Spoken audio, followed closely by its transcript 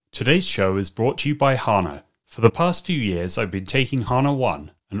Today's show is brought to you by Hana. For the past few years, I've been taking Hana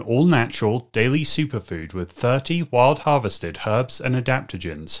One, an all-natural daily superfood with 30 wild-harvested herbs and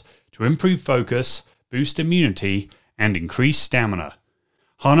adaptogens to improve focus, boost immunity, and increase stamina.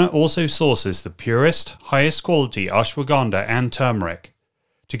 Hana also sources the purest, highest quality ashwagandha and turmeric.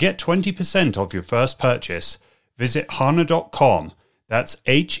 To get 20% off your first purchase, visit hana.com, that's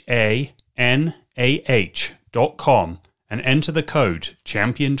HANAH.com, and enter the code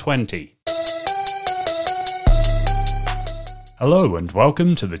CHAMPION20. Hello and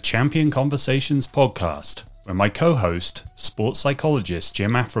welcome to the Champion Conversations podcast, where my co-host, sports psychologist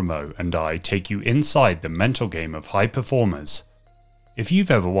Jim Aframo, and I take you inside the mental game of high performers. If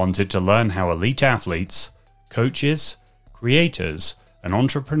you've ever wanted to learn how elite athletes, coaches, creators, and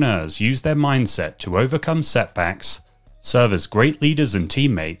entrepreneurs use their mindset to overcome setbacks, serve as great leaders and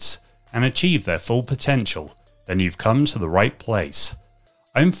teammates, and achieve their full potential, then you've come to the right place.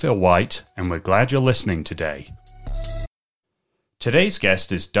 I'm Phil White, and we're glad you're listening today. Today's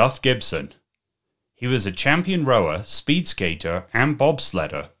guest is Duff Gibson. He was a champion rower, speed skater, and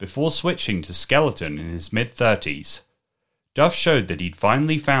bobsledder before switching to skeleton in his mid-30s. Duff showed that he'd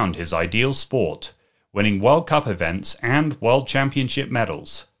finally found his ideal sport, winning World Cup events and World Championship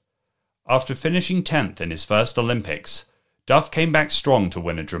medals. After finishing 10th in his first Olympics, Duff came back strong to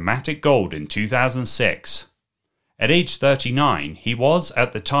win a dramatic gold in 2006. At age 39, he was,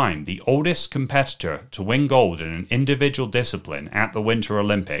 at the time, the oldest competitor to win gold in an individual discipline at the Winter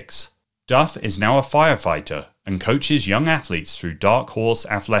Olympics. Duff is now a firefighter and coaches young athletes through Dark Horse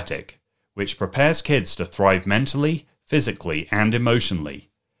Athletic, which prepares kids to thrive mentally, physically, and emotionally.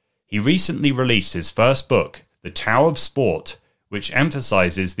 He recently released his first book, The Tao of Sport, which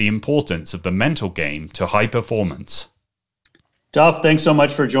emphasizes the importance of the mental game to high performance. Duff, thanks so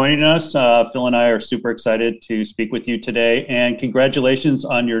much for joining us. Phil and I are super excited to speak with you today, and congratulations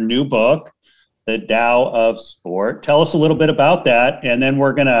on your new book, The Tao of Sport. Tell us a little bit about that, and then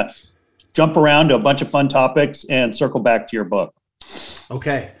we're going to jump around to a bunch of fun topics and circle back to your book.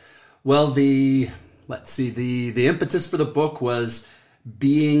 Okay. Well, the impetus for the book was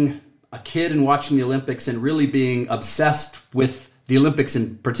being a kid and watching the Olympics and really being obsessed with the Olympics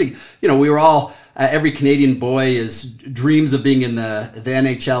in particular. You know, we were all, every Canadian boy dreams of being in the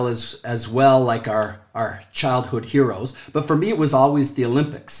NHL as well, like our childhood heroes. But for me, it was always the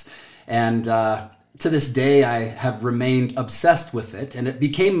Olympics. And to this day, I have remained obsessed with it. And it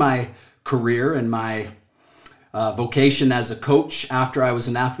became my career and my vocation as a coach after I was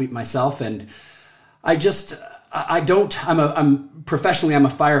an athlete myself. And I'm professionally, I'm a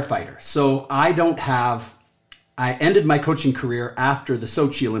firefighter. So I ended my coaching career after the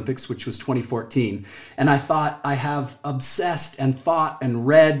Sochi Olympics, which was 2014. And I thought, I have obsessed and thought and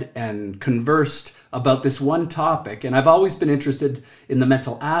read and conversed about this one topic. And I've always been interested in the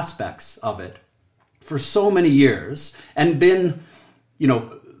mental aspects of it for so many years, and been,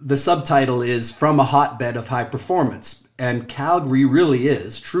 the subtitle is From a Hotbed of High Performance. And Calgary really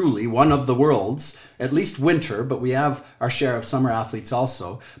is truly one of the world's, at least winter, but we have our share of summer athletes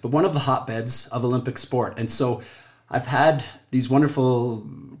also, but one of the hotbeds of Olympic sport. And so I've had these wonderful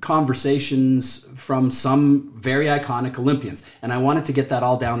conversations from some very iconic Olympians, and I wanted to get that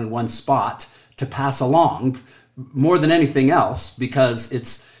all down in one spot to pass along more than anything else, because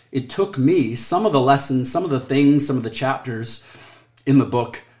it took me some of the lessons, some of the things, some of the chapters in the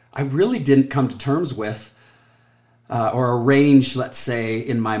book I really didn't come to terms with or arrange, let's say,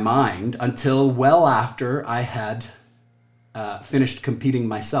 in my mind until well after I had finished competing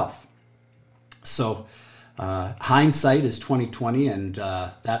myself. So hindsight is 2020, and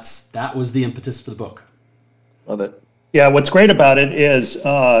that was the impetus for the book. Love it. Yeah, what's great about it is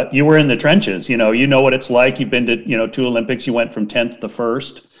you were in the trenches. You know what it's like. You've been to 2 Olympics. You went from 10th to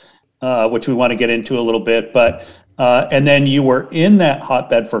 1st, which we want to get into a little bit, but. And then you were in that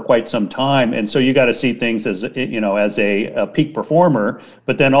hotbed for quite some time, and so you got to see things as a peak performer,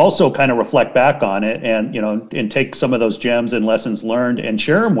 but then also kind of reflect back on it, and take some of those gems and lessons learned and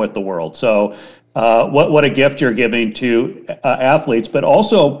share them with the world. So, what a gift you're giving to athletes, but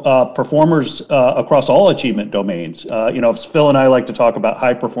also performers across all achievement domains. Phil and I like to talk about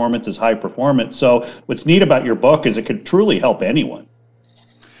high performance as high performance. So, what's neat about your book is it could truly help anyone.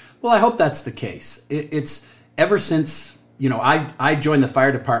 Well, I hope that's the case. It's ever since, I joined the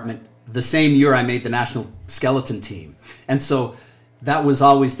fire department the same year I made the national skeleton team. And so that was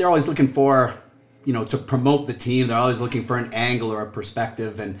they're always looking for, to promote the team. They're always looking for an angle or a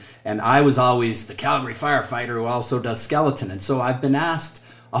perspective. And I was always the Calgary firefighter who also does skeleton. And so I've been asked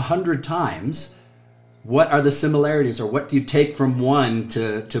 100 times, what are the similarities, or what do you take from one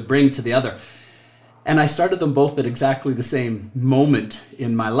to bring to the other? And I started them both at exactly the same moment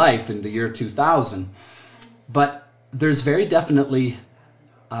in my life in the year 2000. But there's very definitely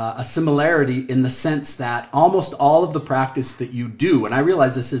a similarity in the sense that almost all of the practice that you do, and I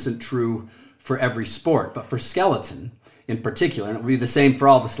realize this isn't true for every sport, but for skeleton in particular, and it will be the same for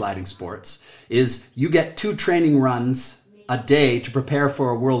all the sliding sports, is you get 2 training runs a day to prepare for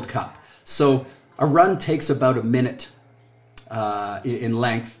a World Cup. So a run takes about a minute in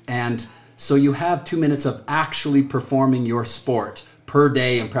length, and so you have 2 minutes of actually performing your sport per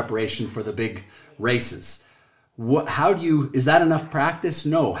day in preparation for the big races. Is that enough practice?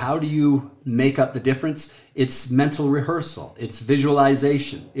 No. How do you make up the difference? It's mental rehearsal. It's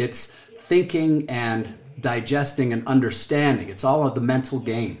visualization. It's thinking and digesting and understanding. It's all of the mental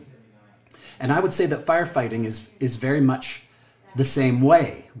game. And I would say that firefighting is very much the same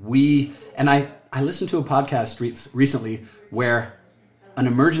way. I listened to a podcast recently where an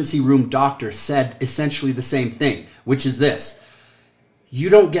emergency room doctor said essentially the same thing, which is this: you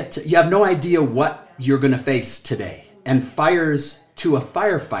have no idea what you're going to face today. And fires to a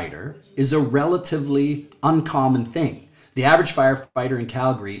firefighter is a relatively uncommon thing. The average firefighter in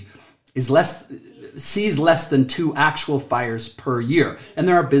Calgary sees less than 2 actual fires per year. And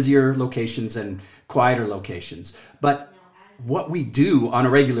there are busier locations and quieter locations. But what we do on a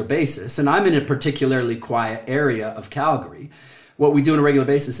regular basis, and I'm in a particularly quiet area of Calgary, what we do on a regular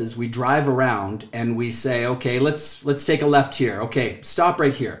basis is we drive around and we say, okay, let's take a left here. Okay, stop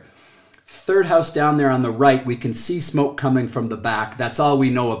right here. 3rd house down there on the right, we can see smoke coming from the back. That's all we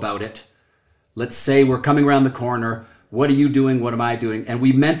know about it. Let's say we're coming around the corner. What are you doing? What am I doing? And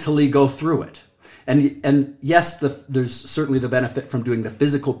we mentally go through it. And yes, there's certainly the benefit from doing the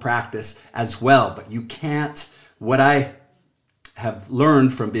physical practice as well. But you can't, what I have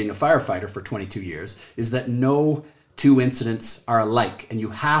learned from being a firefighter for 22 years is that no 2 incidents are alike, and you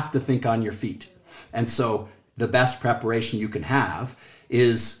have to think on your feet. And so the best preparation you can have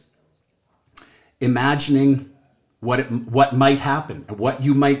is imagining what might happen, what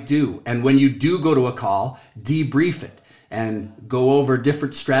you might do. And when you do go to a call, debrief it and go over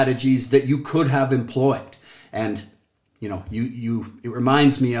different strategies that you could have employed. And, it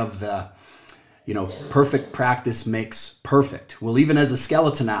reminds me of the, perfect practice makes perfect. Well, even as a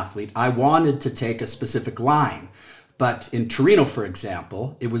skeleton athlete, I wanted to take a specific line. But in Torino, for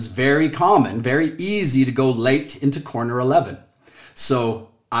example, it was very common, very easy to go late into corner 11.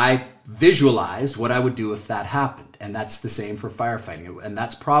 So I visualized what I would do if that happened. And that's the same for firefighting. And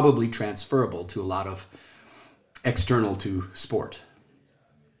that's probably transferable to a lot of external to sport.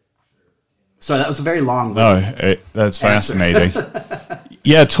 So that was a very long that's fascinating.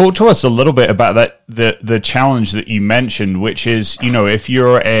 Yeah, talk to us a little bit about the challenge that you mentioned, which is, if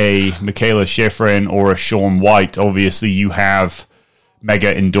you're a Michaela Schifrin or a Shaun White, obviously you have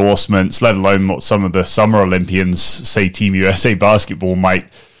mega endorsements, let alone what some of the Summer Olympians, say Team USA basketball,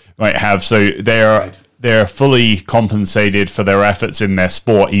 might have. So they're fully compensated for their efforts in their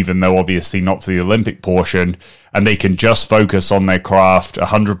sport, even though obviously not for the Olympic portion, and they can just focus on their craft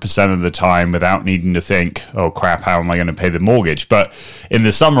 100% of the time without needing to think, oh crap, how am I going to pay the mortgage? But in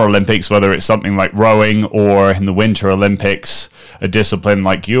the Summer Olympics, whether it's something like rowing or in the Winter Olympics, a discipline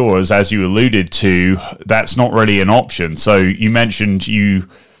like yours, as you alluded to, that's not really an option. So you mentioned you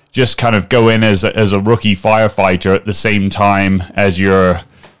just kind of go in as a rookie firefighter at the same time as you're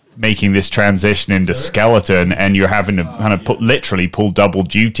making this transition into skeleton, and you're having to kind of literally pull double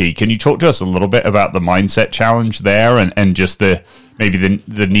duty. Can you talk to us a little bit about the mindset challenge there, and just the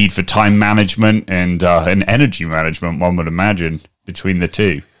need for time management and energy management, one would imagine, between the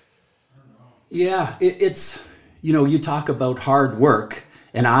two? Yeah, it's, you talk about hard work,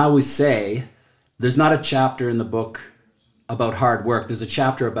 and I always say there's not a chapter in the book about hard work. There's a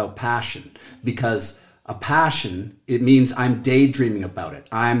chapter about passion, because a passion, it means I'm daydreaming about it.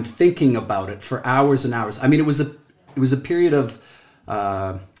 I'm thinking about it for hours and hours. I mean, it was a period of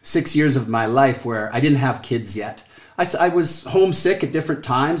 6 years of my life where I didn't have kids yet. I was homesick at different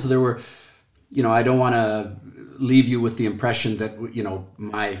times. There were, I don't want to leave you with the impression that,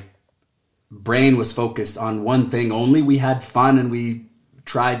 my brain was focused on one thing only. We had fun and we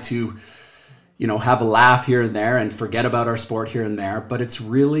tried to, have a laugh here and there and forget about our sport here and there. But it's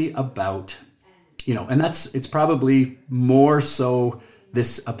really about, and it's probably more so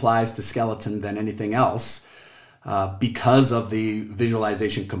this applies to skeleton than anything else, because of the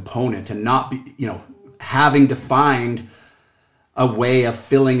visualization component and not having to find a way of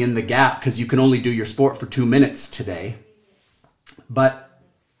filling in the gap, because you can only do your sport for 2 minutes today. But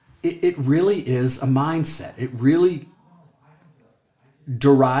it really is a mindset. It really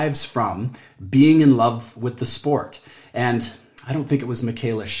derives from being in love with the sport. And I don't think it was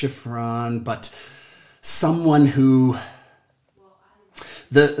Michaela Schifrin, but someone who,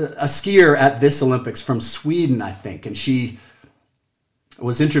 a skier at this Olympics from Sweden, I think, and she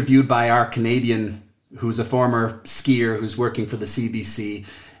was interviewed by our Canadian, who's a former skier who's working for the CBC,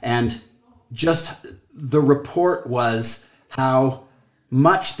 and just the report was how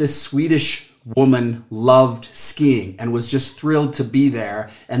much this Swedish woman loved skiing and was just thrilled to be there,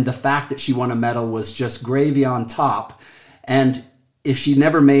 and the fact that she won a medal was just gravy on top. And if she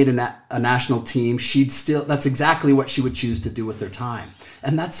never made a national team, that's exactly what she would choose to do with her time.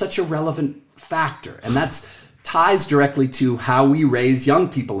 And that's such a relevant factor, and that's ties directly to how we raise young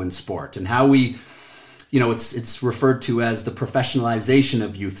people in sport, and how we, it's referred to as the professionalization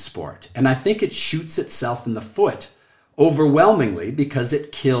of youth sport. And I think it shoots itself in the foot overwhelmingly because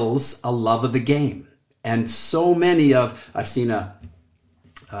it kills a love of the game. And so many I've seen a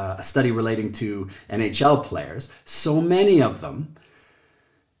study relating to NHL players, so many of them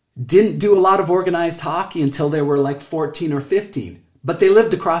didn't do a lot of organized hockey until they were like 14 or 15, but they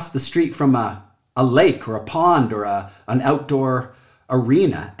lived across the street from a lake or a pond or an outdoor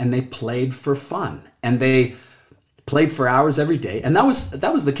arena, and they played for fun, and they played for hours every day. And that was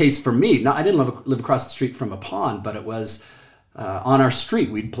the case for me. Now, I didn't live across the street from a pond, but it was on our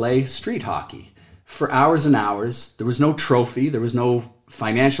street. We'd play street hockey for hours and hours. There was no trophy. There was no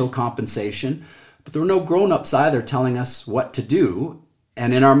financial compensation, but there were no grown-ups either telling us what to do.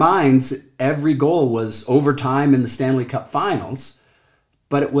 And in our minds, every goal was overtime in the Stanley Cup Finals.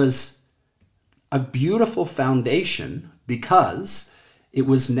 But it was a beautiful foundation because it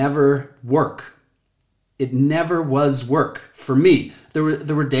was never work. It never was work for me. There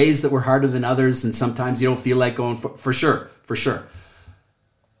were days that were harder than others, and sometimes you don't feel like going for sure.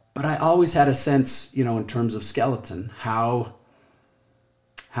 But I always had a sense, in terms of skeleton, how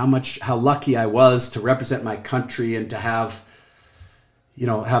lucky I was to represent my country and to have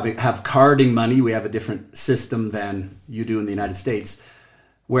carding money. We have a different system than you do in the United States,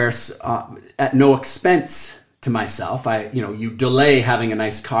 where at no expense to myself, you delay having a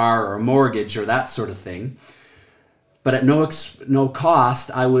nice car or a mortgage or that sort of thing. But at no cost,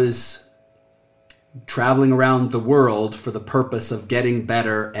 I was traveling around the world for the purpose of getting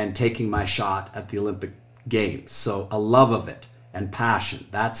better and taking my shot at the Olympic Games. So a love of it and passion.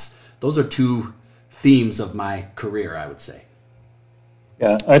 Those are two themes of my career, I would say.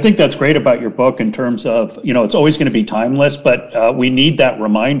 Yeah, I think that's great about your book in terms of, it's always going to be timeless, but we need that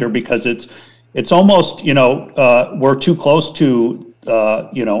reminder because it's almost, we're too close to,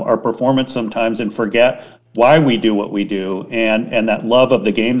 our performance sometimes and forget why we do what we do, and that love of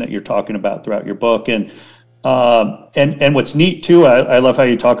the game that you're talking about throughout your book. And what's neat too, I love how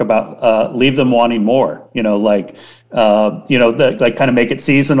you talk about leave them wanting more, kind of make it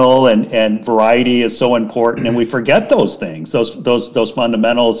seasonal, and variety is so important, and we forget those things, those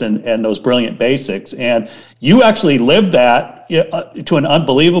fundamentals and those brilliant basics. And you actually lived that to an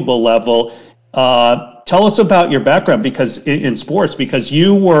unbelievable level. Tell us about your background in sports, because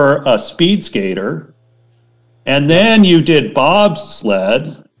you were a speed skater, and then you did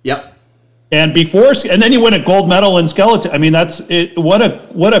bobsled. Yep. And then you win a gold medal in skeleton. I mean, that's it. What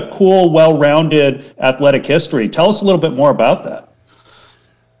a cool, well-rounded athletic history. Tell us a little bit more about that.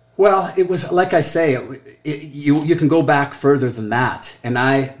 Well, it was, like I say, you can go back further than that. And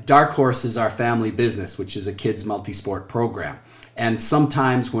Dark Horse is our family business, which is a kids multi-sport program. And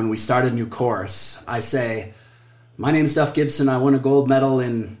sometimes when we start a new course, I say, my name's Duff Gibson. I won a gold medal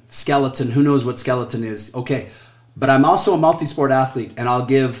in skeleton. Who knows what skeleton is? Okay. But I'm also a multi-sport athlete, and I'll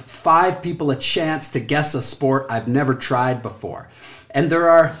give 5 people a chance to guess a sport I've never tried before. And there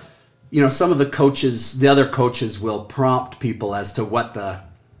are, some of the other coaches will prompt people as to what the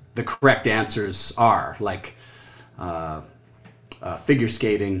correct answers are, like figure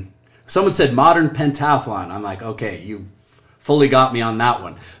skating. Someone said modern pentathlon. I'm like, okay, you fully got me on that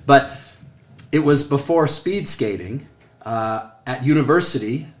one. But it was before speed skating. At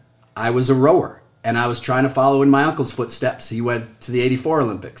university, I was a rower. And I was trying to follow in my uncle's footsteps. He went to the '84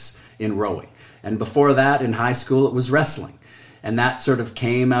 Olympics in rowing. And before that, in high school, it was wrestling. And that sort of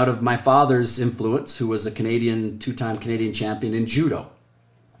came out of my father's influence, who was a two-time Canadian champion in judo.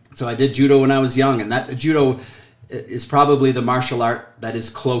 So I did judo when I was young. And that judo is probably the martial art that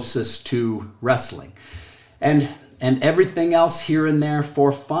is closest to wrestling. And everything else here and there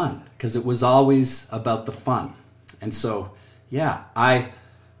for fun, because it was always about the fun. And so, yeah,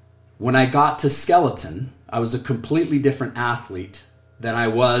 when I got to skeleton, I was a completely different athlete than I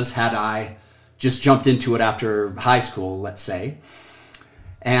was had I just jumped into it after high school, let's say.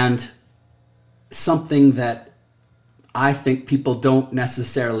 And something that I think people don't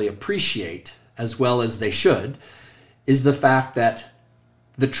necessarily appreciate as well as they should is the fact that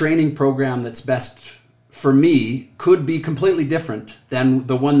the training program that's best for me could be completely different than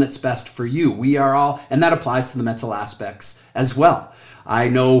the one that's best for you. We are all, and that applies to the mental aspects as well. I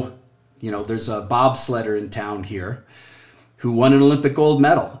know, there's a bobsledder in town here who won an Olympic gold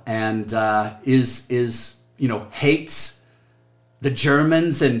medal and hates the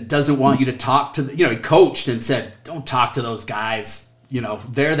Germans and doesn't want you to talk to he coached and said, don't talk to those guys,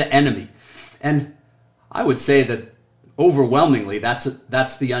 they're the enemy. And I would say that overwhelmingly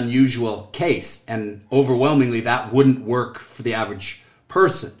that's the unusual case, and overwhelmingly that wouldn't work for the average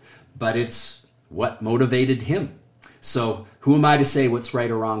person, but it's what motivated him. So who am I to say what's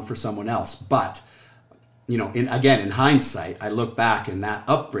right or wrong for someone else? But in hindsight, I look back in that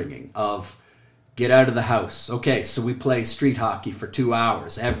upbringing of get out of the house. Okay, so we play street hockey for 2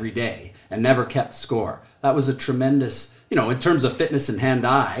 hours every day and never kept score. That was a tremendous, in terms of fitness and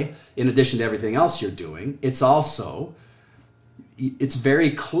hand-eye, in addition to everything else you're doing, it's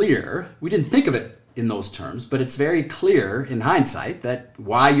very clear. We didn't think of it in those terms, but it's very clear in hindsight that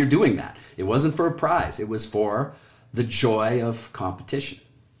why you're doing that. It wasn't for a prize. It was for the joy of competition.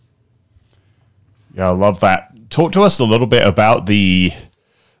 Yeah, I love that. Talk to us a little bit about the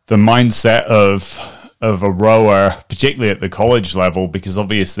mindset of a rower, particularly at the college level, because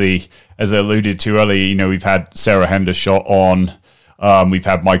obviously, as I alluded to earlier, we've had Sarah Hendershot on, we've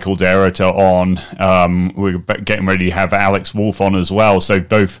had Michael Derriter on, we're getting ready to have Alex Wolf on as well. So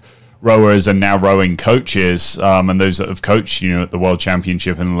both rowers and now rowing coaches, and those that have coached, at the World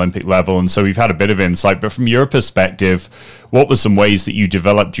Championship and Olympic level. And so we've had a bit of insight. But from your perspective, what were some ways that you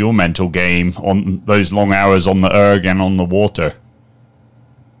developed your mental game on those long hours on the erg and on the water?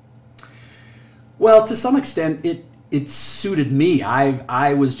 Well, to some extent, it suited me.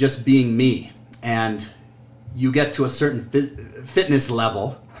 I was just being me. And you get to a certain fitness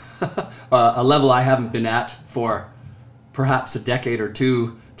level, a level I haven't been at for perhaps a decade or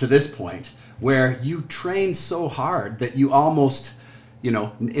two to this point, where you train so hard that you almost,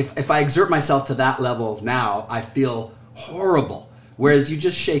 if I exert myself to that level now, I feel horrible. Whereas you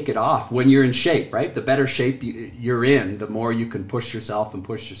just shake it off when you're in shape, right? The better shape you're in, the more you can push yourself.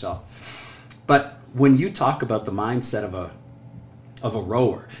 But when you talk about the mindset of a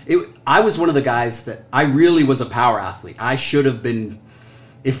rower, I was one of the guys that I really was a power athlete. I should have been,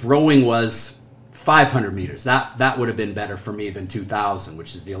 if rowing was 500 meters, that would have been better for me than 2,000,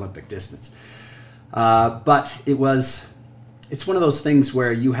 which is the Olympic distance. But it's one of those things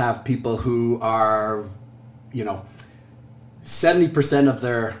where you have people who are, 70% of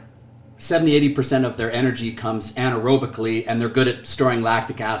their 80% of their energy comes anaerobically, and they're good at storing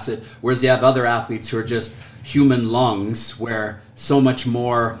lactic acid, whereas you have other athletes who are just human lungs, where so much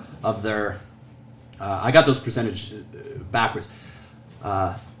more of their I got those percentage backwards,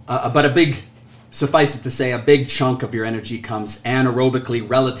 but suffice it to say, a big chunk of your energy comes anaerobically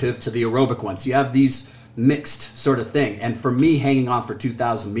relative to the aerobic one. So you have these mixed sort of thing. And for me, hanging on for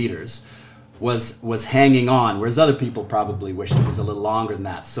 2,000 meters was hanging on, whereas other people probably wished it was a little longer than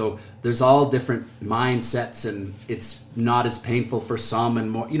that. So there's all different mindsets, and it's not as painful for some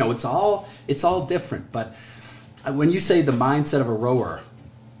and more, it's all different. But when you say the mindset of a rower,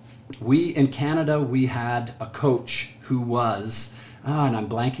 in Canada, we had a coach who was, and I'm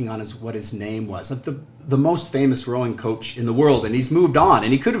blanking on what his name was, the most famous rowing coach in the world, and he's moved on,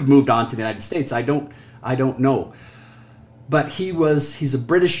 and he could have moved on to the United States. I don't know. But he's a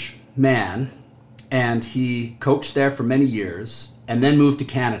British man, and he coached there for many years and then moved to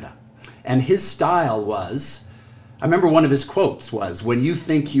Canada. And his style was, I remember one of his quotes was, when you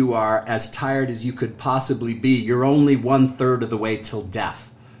think you are as tired as you could possibly be, you're only 1/3 of the way till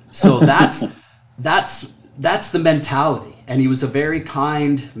death. So that's the mentality. And he was a very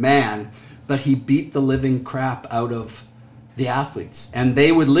kind man, but he beat the living crap out of the athletes. And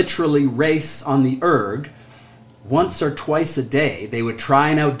they would literally race on the erg once or twice a day. They would try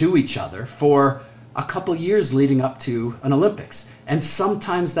and outdo each other for a couple years leading up to an Olympics. And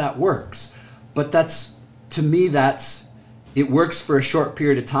sometimes that works. But to me, it works for a short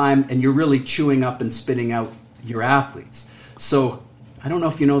period of time, and you're really chewing up and spitting out your athletes. So I don't know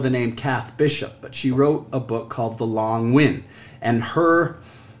if you know the name Kath Bishop, but she wrote a book called The Long Win. And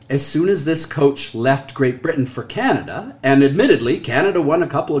as soon as this coach left Great Britain for Canada, and admittedly, Canada won a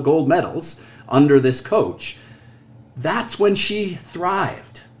couple of gold medals under this coach, that's when she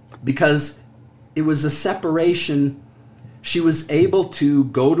thrived, because it was a separation. She was able to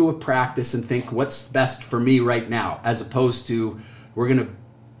go to a practice and think, what's best for me right now, as opposed to, we're going to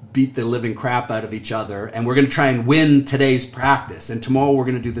beat the living crap out of each other, and we're going to try and win today's practice, and tomorrow we're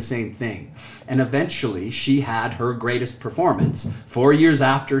going to do the same thing. And eventually she had her greatest performance 4 years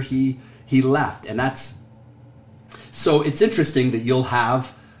after he left. And so it's interesting that you'll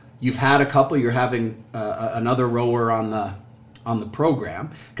have you've had a couple, you're having another rower on the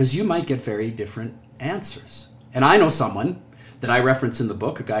program, because you might get very different answers. And I know someone that I reference in the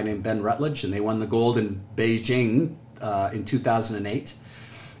book, a guy named Ben Rutledge, and they won the gold in Beijing in 2008.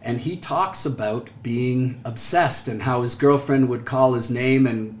 And he talks about being obsessed and how his girlfriend would call his name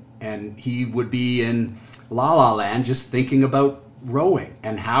and he would be in La La Land just thinking about rowing,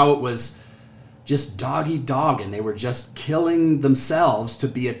 and how it was just dog eat dog, and they were just killing themselves to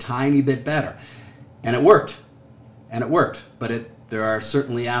be a tiny bit better. And it worked. But there are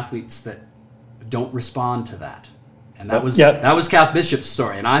certainly athletes that don't respond to that. And that was Kath Bishop's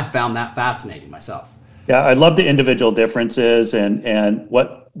story, and I found that fascinating myself. Yeah, I love the individual differences and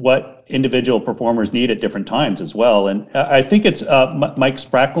what individual performers need at different times as well. And I think it's Mike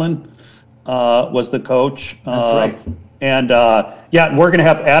Spracklin was the coach. That's right. And we're going to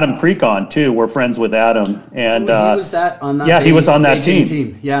have Adam Creek on too. We're friends with Adam. And he was on that. Yeah, he was on that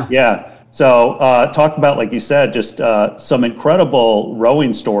team. Yeah. Yeah. So talk about, like you said, just some incredible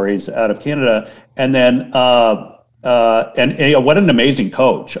rowing stories out of Canada. And then what an amazing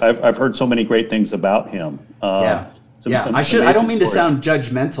coach. I've heard so many great things about him. I don't mean to sound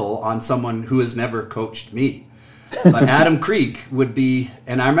judgmental on someone who has never coached me, but Adam Creek would be,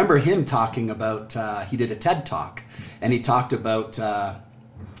 and I remember him talking about, he did a TED Talk, and he talked about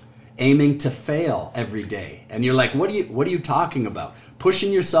aiming to fail every day. And you're like, what are you talking about?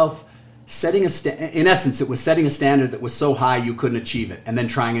 Pushing yourself, in essence, it was setting a standard that was so high you couldn't achieve it, and then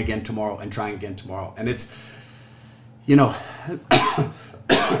trying again tomorrow. And it's,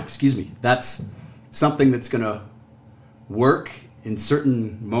 excuse me, that's something that's going to work in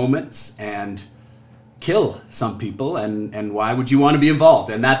certain moments and kill some people, and why would you want to be involved?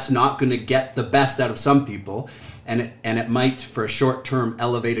 And that's not going to get the best out of some people, and it might, for a short term,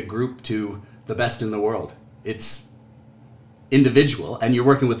 elevate a group to the best in the world. It's individual, and you're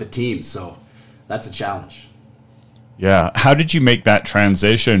working with a team, so that's a challenge. Yeah. How did you make that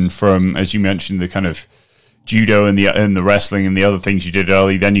transition from, as you mentioned, the kind of judo and the wrestling and the other things you did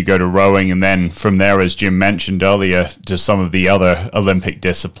early, then you go to rowing, and then from there, as Jim mentioned earlier, to some of the other Olympic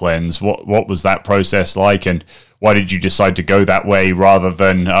disciplines? What was that process like, and why did you decide to go that way rather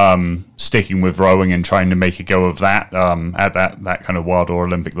than sticking with rowing and trying to make a go of that at that kind of world or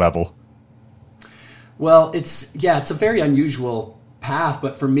Olympic level? Well, it's a very unusual path,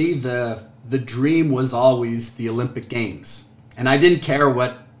 but for me, the dream was always the Olympic Games, and I didn't care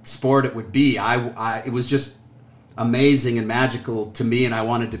what sport it would be. It was just amazing and magical to me, and I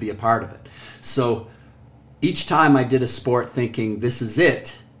wanted to be a part of it. So each time I did a sport thinking this is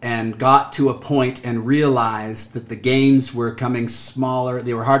it, and got to a point and realized that the games were coming smaller,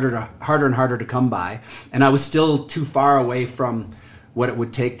 they were harder and harder to come by, and I was still too far away from what it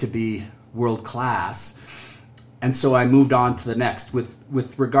would take to be world class. And so I moved on to the next.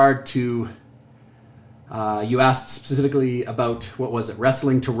 With regard to you asked specifically about, what was it,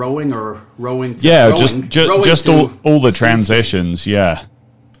 wrestling to rowing or rowing to rowing? Just all the transitions, yeah.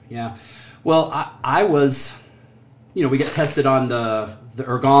 Yeah. Well, I was, we get tested on the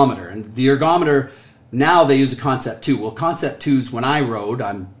ergometer, and the ergometer, now they use a Concept 2. Well, Concept 2s, when I rowed,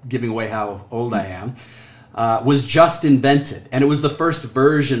 I'm giving away how old I am, was just invented, and it was the first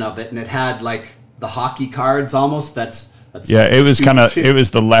version of it, and it had like the hockey cards almost. It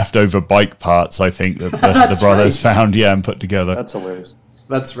was the leftover bike parts, I think, that the brothers found, and put together. That's hilarious.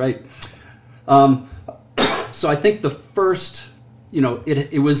 That's right. So I think the first,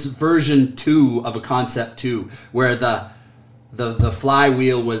 it was version 2 of a Concept 2, where the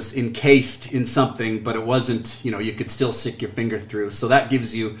flywheel was encased in something, but it wasn't, you could still stick your finger through. So that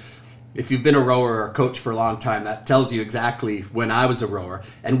gives you, if you've been a rower or a coach for a long time, that tells you exactly when I was a rower.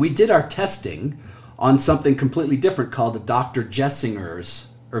 And we did our testing on something completely different called the Dr. Jessinger's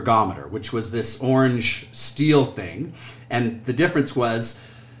ergometer, which was this orange steel thing. And the difference was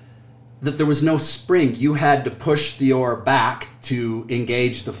that there was no spring. You had to push the oar back to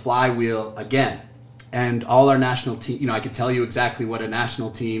engage the flywheel again. And all our national team, I could tell you exactly what a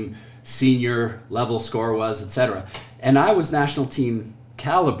national team senior level score was, etc. And I was national team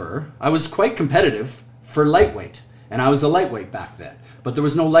caliber. I was quite competitive for lightweight, and I was a lightweight back then. But there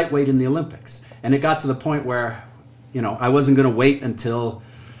was no lightweight in the Olympics. And it got to the point where, I wasn't going to wait until,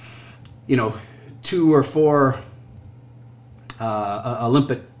 2 or 4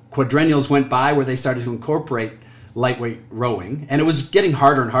 Olympic quadrennials went by where they started to incorporate lightweight rowing. And it was getting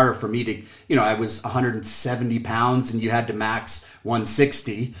harder and harder for me to, I was 170 pounds and you had to max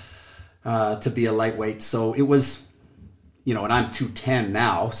 160 to be a lightweight. So it was, and I'm 210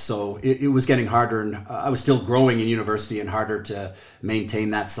 now, so it was getting harder, and I was still growing in university and harder to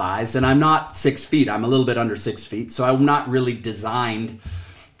maintain that size. And I'm not 6 feet, I'm a little bit under 6 feet, so I'm not really designed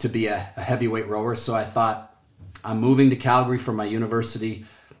to be a heavyweight rower. So I thought, I'm moving to Calgary for my university.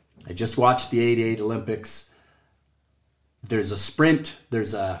 I just watched the 88 Olympics. There's a sprint,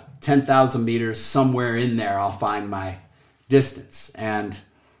 there's a 10,000 meters, somewhere in there I'll find my distance. And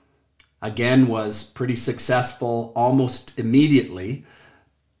again, was pretty successful almost immediately,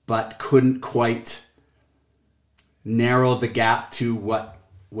 but couldn't quite narrow the gap to what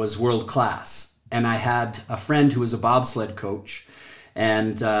was world class. And I had a friend who was a bobsled coach,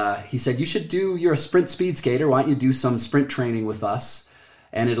 and he said, you're a sprint speed skater, why don't you do some sprint training with us?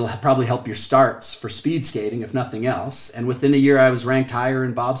 And it'll probably help your starts for speed skating, if nothing else. And within a year, I was ranked higher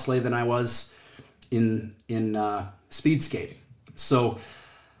in bobsleigh than I was in speed skating. So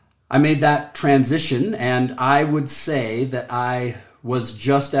I made that transition, and I would say that I was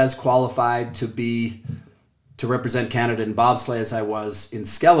just as qualified to represent Canada in bobsleigh as I was in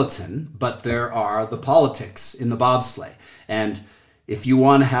skeleton, but there are the politics in the bobsleigh. And if you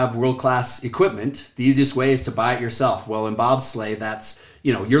want to have world-class equipment, the easiest way is to buy it yourself. Well, in bobsleigh, that's,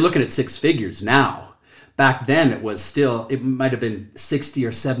 you're looking at six figures now. Back then, it might have been $60,000 or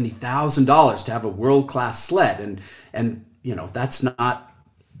 $70,000 to have a world-class sled, and that's not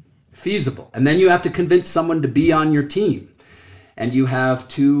feasible. And then you have to convince someone to be on your team, and you have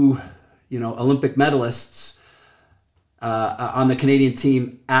two, Olympic medalists on the Canadian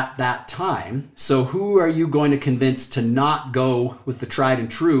team at that time. So who are you going to convince to not go with the tried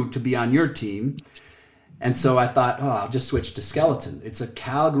and true to be on your team? And so I thought, I'll just switch to skeleton. It's a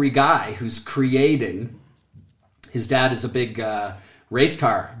Calgary guy who's creating. His dad is a big race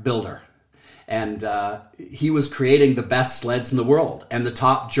car builder. And he was creating the best sleds in the world. And the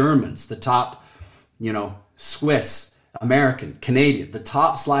top Germans, the top, Swiss, American, Canadian, the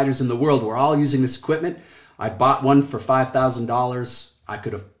top sliders in the world were all using this equipment. I bought one for $5,000. I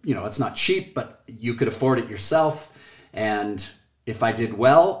could have, it's not cheap, but you could afford it yourself. And if I did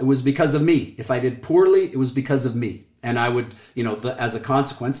well, it was because of me. If I did poorly, it was because of me. And I would, as a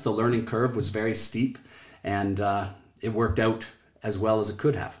consequence, the learning curve was very steep, and it worked out as well as it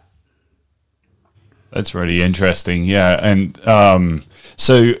could have. That's really interesting. Yeah. And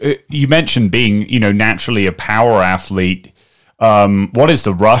so you mentioned being, naturally a power athlete. What is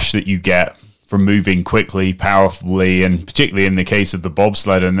the rush that you get from moving quickly, powerfully, and particularly in the case of the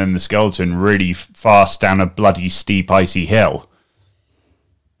bobsled and then the skeleton, really fast down a bloody steep, icy hill?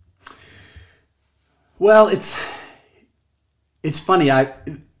 Well, it's funny.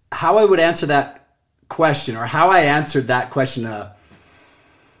 How I would answer that question, or how I answered that question, I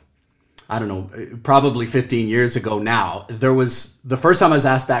don't know, probably 15 years ago now. The first time I was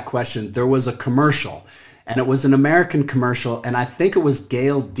asked that question, there was a commercial. And it was an American commercial, and I think it was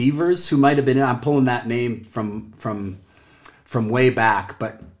Gail Devers who might have been in. I'm pulling that name from way back,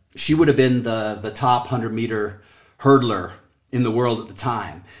 but she would have been the top 100-meter hurdler in the world at the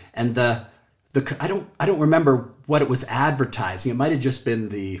time. And I don't remember what it was advertising. It might have just been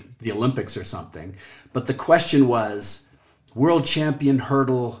the Olympics or something. But the question was, world champion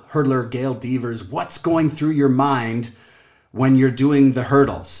hurdler Gail Devers, what's going through your mind when you're doing the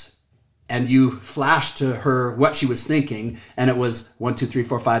hurdles? And you flashed to her what she was thinking, and it was 1, 2, 3,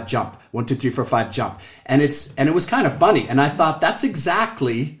 4, 5, jump. 1, 2, 3, 4, 5, jump. And it was kind of funny. And I thought that's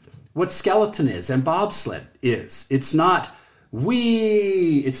exactly what skeleton is and bobsled is. It's not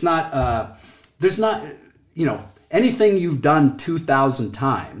there's not, anything you've done 2,000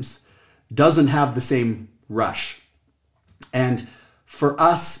 times doesn't have the same rush. And for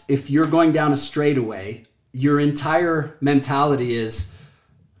us, if you're going down a straightaway, your entire mentality is,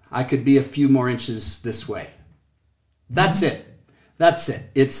 I could be a few more inches this way. That's it.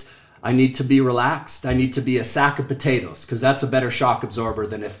 It's, I need to be relaxed. I need to be a sack of potatoes, because that's a better shock absorber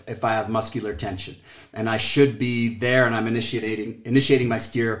than if I have muscular tension. And I should be there, and I'm initiating my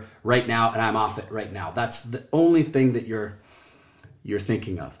steer right now, and I'm off it right now. That's the only thing that you're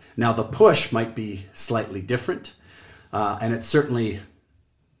thinking of. Now, the push might be slightly different. And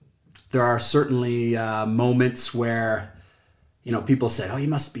there are certainly moments where, people said, "Oh, you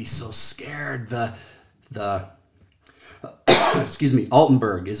must be so scared." The excuse me,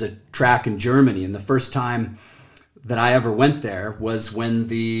 Altenburg is a track in Germany, and the first time that I ever went there was when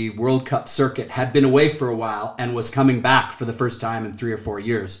the World Cup circuit had been away for a while and was coming back for the first time in 3 or 4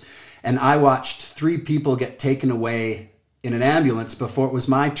 years. And I watched 3 people get taken away in an ambulance before it was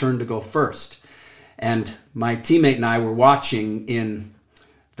my turn to go first. And my teammate and I were watching in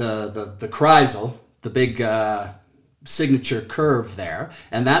the Kreisel, the big signature curve there,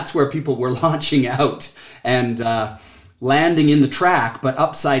 and that's where people were launching out and landing in the track, but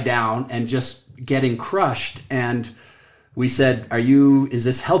upside down and just getting crushed. And we said, is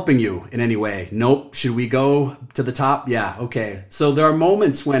this helping you in any way? Nope. Should we go to the top? Yeah. Okay. So there are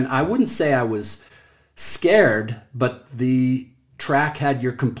moments when I wouldn't say I was scared, but the track had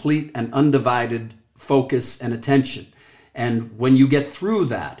your complete and undivided focus and attention. And when you get through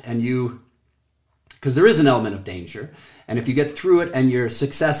that because there is an element of danger, and if you get through it and you're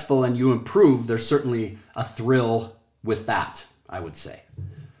successful and you improve, there's certainly a thrill with that, I would say.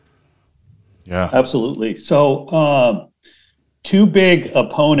 Yeah, absolutely. So, two big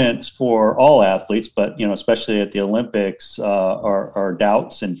opponents for all athletes, but especially at the Olympics, are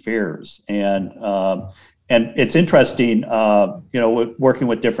doubts and fears. And it's interesting, working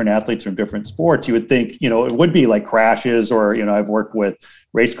with different athletes from different sports. You would think, it would be like crashes, or I've worked with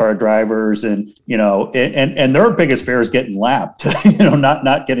race car drivers, and and their biggest fear is getting lapped.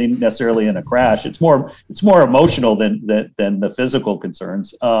 Not getting necessarily in a crash. It's more emotional than the physical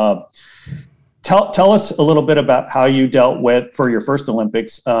concerns. Tell us a little bit about how you dealt with, for your first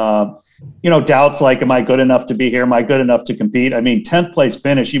Olympics, doubts like, am I good enough to be here? Am I good enough to compete? I mean, 10th place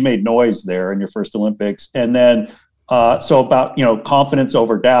finish, you made noise there in your first Olympics. And then, so about, confidence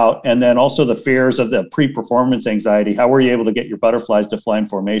over doubt, and then also the fears of the pre-performance anxiety. How were you able to get your butterflies to fly in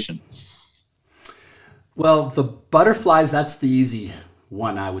formation? Well, the butterflies, that's the easy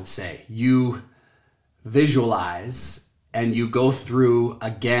one, I would say. You visualize and you go through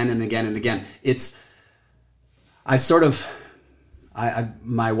again and again and again.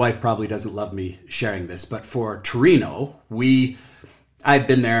 My wife probably doesn't love me sharing this, but for Torino, I'd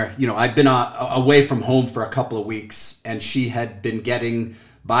been there, I'd been away from home for a couple of weeks, and she had been getting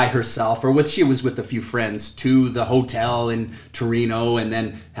by herself, she was with a few friends, to the hotel in Torino, and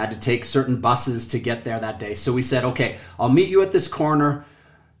then had to take certain buses to get there that day. So we said, okay, I'll meet you at this corner.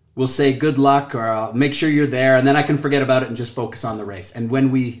 We'll say good luck, or I'll make sure you're there, and then I can forget about it and just focus on the race. And when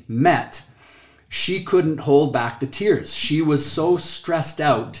we met, she couldn't hold back the tears. She was so stressed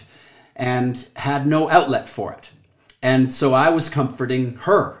out and had no outlet for it. And so I was comforting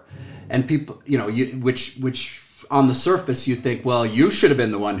her. And people, which on the surface you think, well, you should have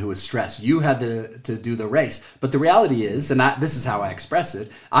been the one who was stressed. You had to do the race. But the reality is, and this is how I express it,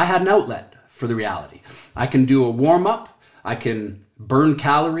 I had an outlet for the reality. I can do a warm-up. I can burn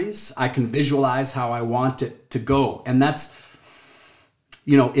calories. I can visualize how I want it to go. And that's,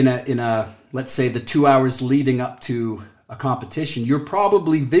 in a let's say the 2 hours leading up to a competition, you're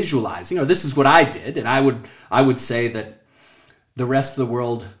probably visualizing, this is what I did. And I would say that the rest of the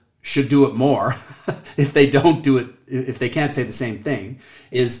world should do it more. If they don't do it, if they can't say the same thing,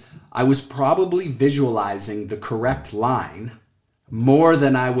 is I was probably visualizing the correct line more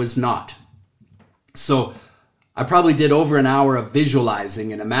than I was not. So I probably did over an hour of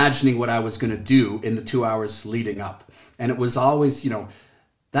visualizing and imagining what I was going to do in the 2 hours leading up. And it was always,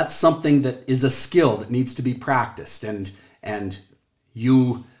 that's something that is a skill that needs to be practiced. And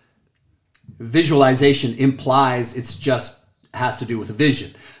visualization implies it's just has to do with a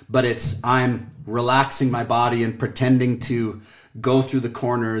vision. But I'm relaxing my body and pretending to go through the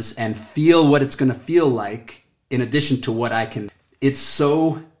corners and feel what it's going to feel like, in addition to what I can. It's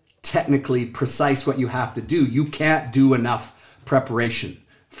so technically precise what you have to do. You can't do enough preparation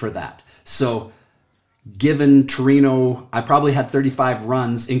for that. So given Torino, I probably had 35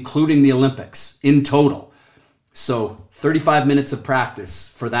 runs, including the Olympics, in total. So 35 minutes of practice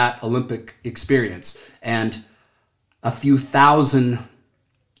for that Olympic experience, and a few thousand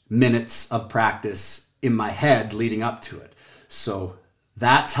minutes of practice in my head leading up to it. So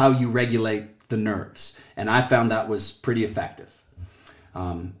that's how you regulate the nerves. And I found that was pretty effective.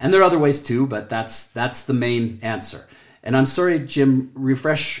 And there are other ways too, but that's the main answer. And I'm sorry, Jim,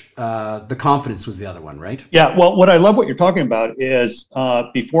 refresh, the confidence was the other one, right? Yeah, well, what I love what you're talking about is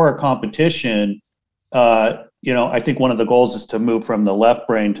before a competition, I think one of the goals is to move from the left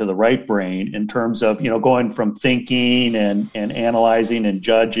brain to the right brain in terms of, going from thinking and analyzing and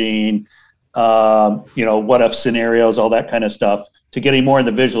judging, what if scenarios, all that kind of stuff, to getting more in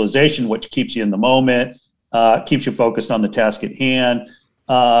the visualization, which keeps you in the moment, keeps you focused on the task at hand,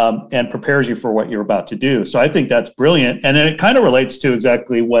 and prepares you for what you're about to do. So I think that's brilliant. And then it kind of relates to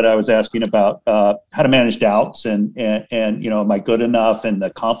exactly what I was asking about, how to manage doubts and am I good enough, and the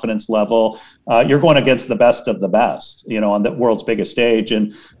confidence level. You're going against the best of the best, on the world's biggest stage.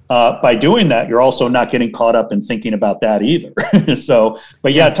 And by doing that, you're also not getting caught up in thinking about that either. So,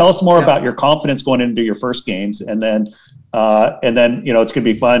 but tell us more about your confidence going into your first games. And then, it's going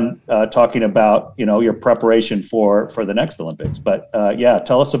to be fun talking about, your preparation for the next Olympics. But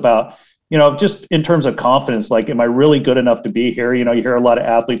tell us about, just in terms of confidence, like, am I really good enough to be here? You hear a lot of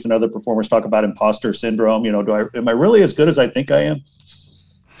athletes and other performers talk about imposter syndrome. Am I really as good as I think I am?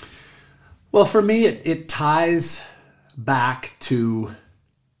 Well, for me, it ties back to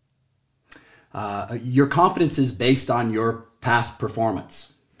your confidence is based on your past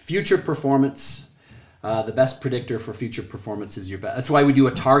performance. Future performance, the best predictor for future performance is your best. That's why we do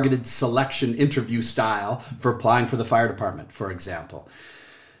a targeted selection interview style for applying for the fire department, for example.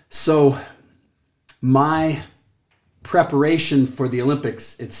 So my preparation for the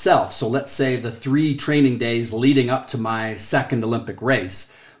Olympics itself, so let's say the 3 training days leading up to my second Olympic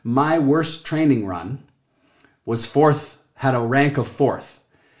race, my worst training run was fourth, had a rank of 4th.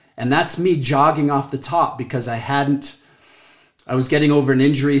 And that's me jogging off the top because I was getting over an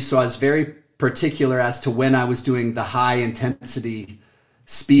injury, so I was very particular as to when I was doing the high intensity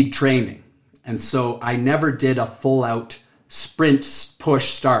speed training. And so I never did a full out sprint push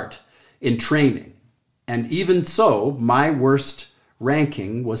start in training. And even so, my worst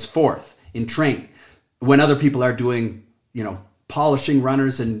ranking was 4th in training when other people are doing, polishing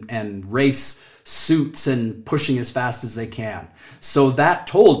runners and race suits and pushing as fast as they can. So that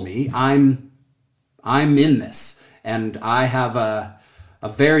told me I'm in this, and I have a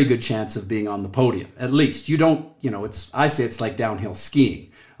very good chance of being on the podium. At least you don't, I say it's like downhill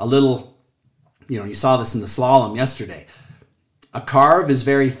skiing. A little, you saw this in the slalom yesterday. A carve is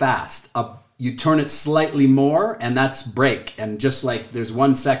very fast. You turn it slightly more, and that's break. And just like there's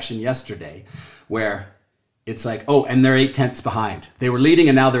one section yesterday where it's like, oh, and they're 8/10 behind. They were leading,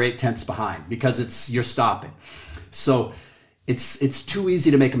 and now they're 8/10 behind because you're stopping. So it's too easy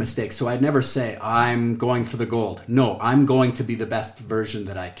to make a mistake. So I'd never say I'm going for the gold. No, I'm going to be the best version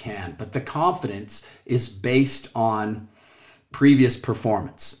that I can. But the confidence is based on previous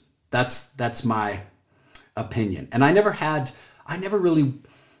performance. That's my opinion. And I never really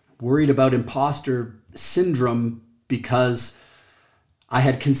worried about imposter syndrome because I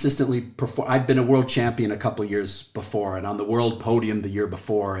had consistently performed. I'd been a world champion a couple of years before, and on the world podium the year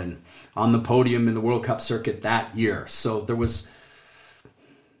before, and on the podium in the World Cup circuit that year. So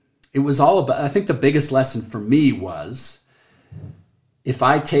it was all about, I think the biggest lesson for me was, if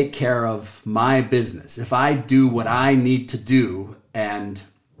I take care of my business, if I do what I need to do and,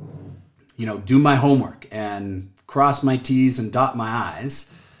 do my homework and cross my T's and dot my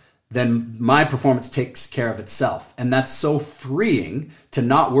I's, then my performance takes care of itself. And that's so freeing to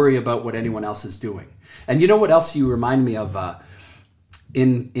not worry about what anyone else is doing. And you know what else you remind me of?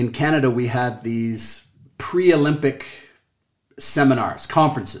 In Canada, we have these pre-Olympic seminars,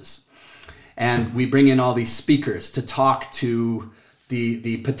 conferences, and we bring in all these speakers to talk to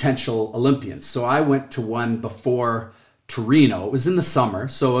the potential Olympians. So I went to one before Torino. It was in the summer,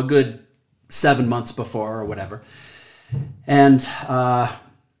 so a good 7 months before or whatever. And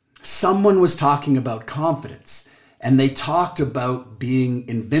someone was talking about confidence, and they talked about being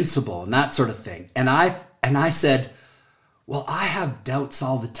invincible and that sort of thing. And I said, well, I have doubts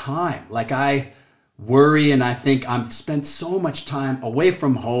all the time. Like, I worry, and I think I've spent so much time away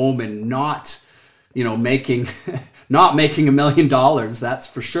from home and not making $1 million, that's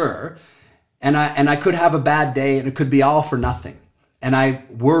for sure. And I could have a bad day, and it could be all for nothing. And I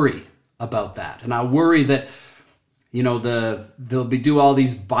worry about that. And I worry that they'll do all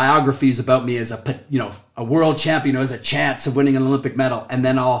these biographies about me as a world champion who has a chance of winning an Olympic medal, and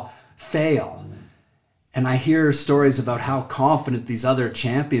then I'll fail. And I hear stories about how confident these other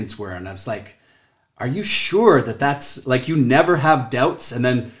champions were, and I was like, are you sure that's like, you never have doubts? And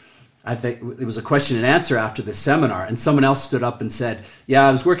then I think it was a question and answer after the seminar, and someone else stood up and said, yeah,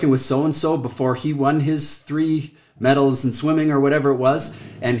 I was working with so-and-so before he won his 3 medals in swimming or whatever it was,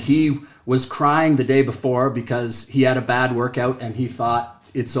 and he was crying the day before because he had a bad workout and he thought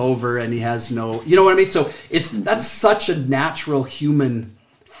it's over and he has no, you know what I mean? So that's such a natural human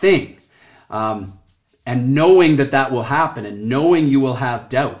thing. And knowing that will happen, and knowing you will have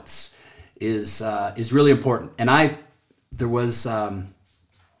doubts is really important. And there was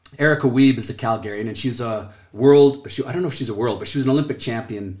Erica Wiebe is a Calgarian, and she's I don't know if she's a world, but she was an Olympic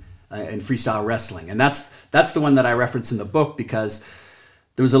champion in freestyle wrestling. And that's the one that I reference in the book, because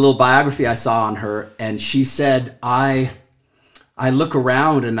there was a little biography I saw on her, and she said, I look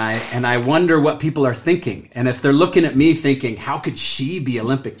around and I wonder what people are thinking. And if they're looking at me thinking, how could she be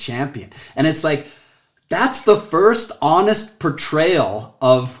Olympic champion? And it's like, that's the first honest portrayal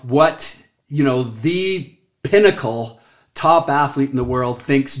of what, the pinnacle top athlete in the world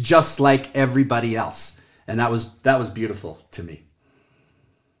thinks, just like everybody else. And that was beautiful to me.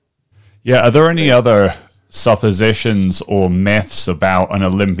 Yeah. Are there any other suppositions or myths about an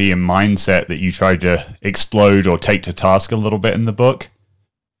Olympian mindset that you try to explode or take to task a little bit in the book?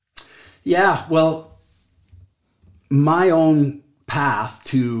 Yeah, well, my own path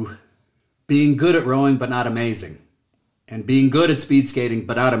to being good at rowing but not amazing, and being good at speed skating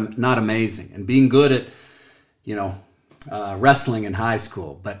but not amazing, and being good at wrestling in high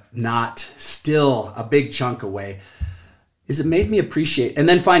school, but not still a big chunk away, is it made me appreciate, and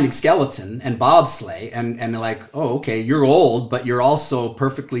then finding skeleton and bobsleigh and like, oh, okay, you're old, but you're also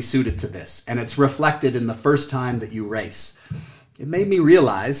perfectly suited to this. And it's reflected in the first time that you race. It made me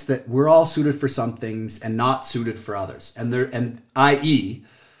realize that we're all suited for some things and not suited for others. And i.e.,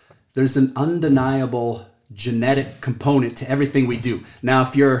 there's an undeniable genetic component to everything we do. Now,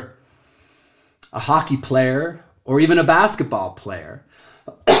 if you're a hockey player or even a basketball player,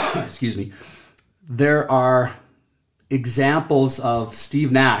 excuse me, there are examples of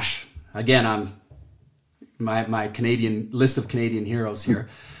Steve Nash. Again, I'm my Canadian list of Canadian heroes here.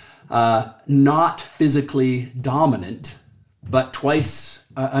 Not physically dominant, but twice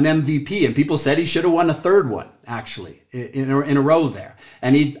an MVP. And people said he should have won a third one, actually, in a row there.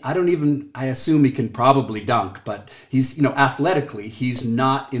 And I assume he can probably dunk, but he's, athletically, he's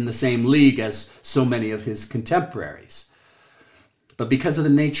not in the same league as so many of his contemporaries. But because of the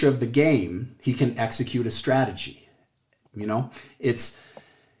nature of the game, he can execute a strategy. It's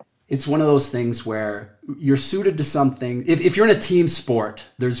one of those things where you're suited to something. If you're in a team sport,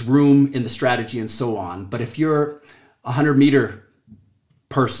 there's room in the strategy and so on. But if you're a 100-meter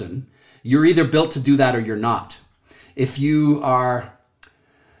person, you're either built to do that or you're not. If you are,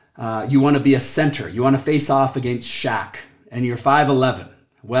 you want to be a center, you want to face off against Shaq, and you're 5'11",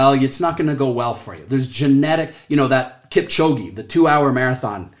 well, it's not going to go well for you. There's genetic, that Kipchoge, the 2-hour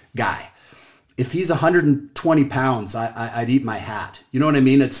marathon guy. If he's 120 pounds, I'd eat my hat. You know what I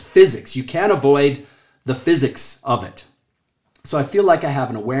mean? It's physics. You can't avoid the physics of it. So I feel like I have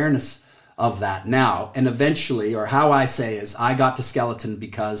an awareness of that now. And eventually, or how I say is, I got to skeleton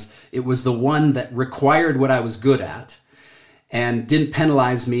because it was the one that required what I was good at and didn't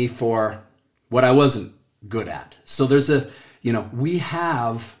penalize me for what I wasn't good at. So there's we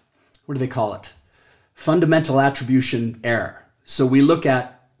have, what do they call it? Fundamental attribution error. So we look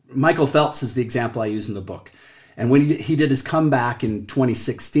at, Michael Phelps is the example I use in the book. And when he did his comeback in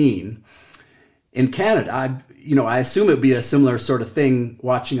 2016, in Canada, I assume it would be a similar sort of thing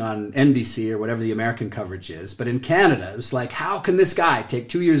watching on NBC or whatever the American coverage is. But in Canada, it was like, how can this guy take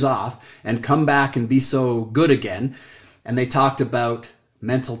 2 years off and come back and be so good again? And they talked about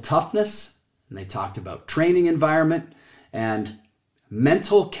mental toughness, and they talked about training environment and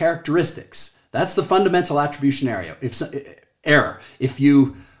mental characteristics. That's the fundamental attribution error. If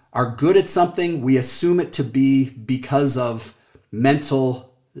you are good at something, we assume it to be because of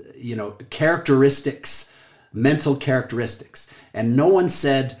mental, characteristics, And no one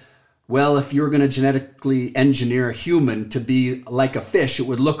said, well, if you were going to genetically engineer a human to be like a fish, it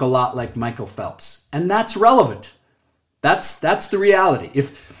would look a lot like Michael Phelps. And that's relevant. That's the reality.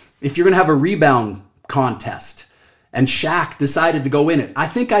 If you're going to have a rebound contest and Shaq decided to go in it, I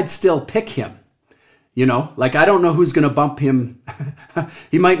think I'd still pick him. I don't know who's going to bump him.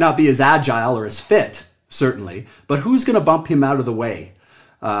 He might not be as agile or as fit, certainly, but who's going to bump him out of the way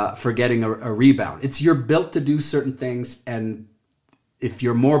for getting a rebound? It's you're built to do certain things, and if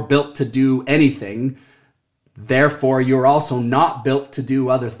you're more built to do anything, therefore you're also not built to do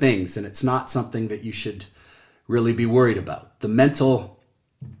other things, and it's not something that you should really be worried about. The mental.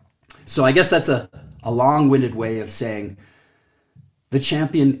 So I guess that's a long-winded way of saying the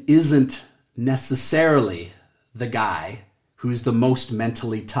champion isn't necessarily the guy who's the most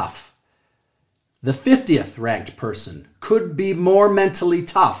mentally tough. The 50th ranked person could be more mentally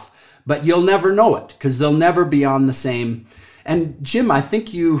tough, but you'll never know it because they'll never be on the same. And Jim, I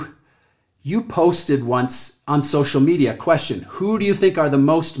think you posted once on social media a question, who do you think are the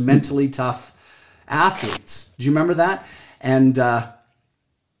most mentally tough athletes? Do you remember that? And the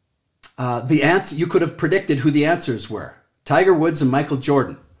answer, you could have predicted who the answers were. Tiger Woods and Michael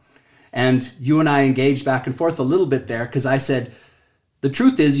Jordan. And you and I engaged back and forth a little bit there because I said, the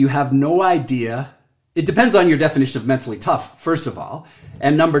truth is you have no idea. It depends on your definition of mentally tough, first of all.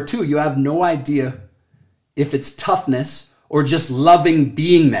 And number two, you have no idea if it's toughness or just loving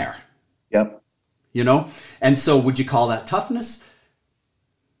being there. Yep. And so would you call that toughness?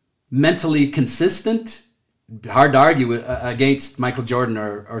 Mentally consistent? Hard to argue against Michael Jordan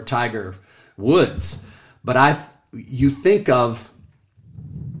or Tiger Woods. But you think of,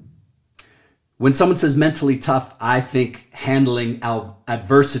 when someone says mentally tough, I think handling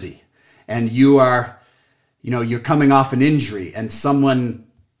adversity. And you are, you're coming off an injury and someone,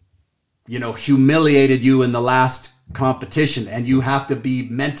 humiliated you in the last competition and you have to be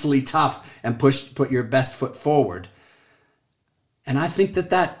mentally tough and put your best foot forward. And I think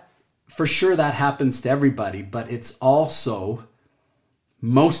that for sure that happens to everybody, but it's also,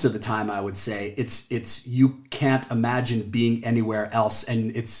 most of the time I would say, it's you can't imagine being anywhere else.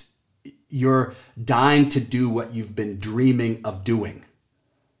 And you're dying to do what you've been dreaming of doing,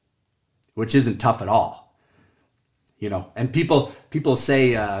 which isn't tough at all. And people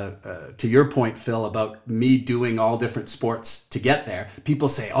say, to your point, Phil, about me doing all different sports to get there, people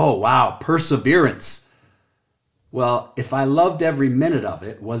say, oh, wow, perseverance. Well, if I loved every minute of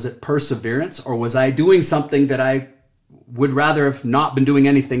it, was it perseverance, or was I doing something that I would rather have not been doing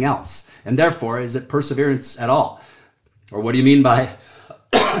anything else? And therefore, is it perseverance at all? Or what do you mean by,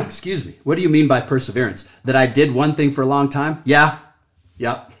 excuse me, what do you mean by perseverance? That I did one thing for a long time? Yeah.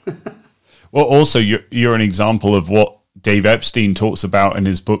 Well, also, you're an example of what Dave Epstein talks about in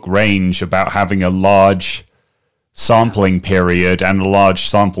his book Range, about having a large sampling period and a large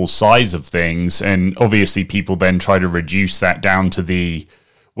sample size of things. And obviously people then try to reduce that down to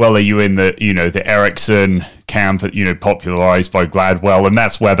are you in the Ericsson camp, popularized by Gladwell? And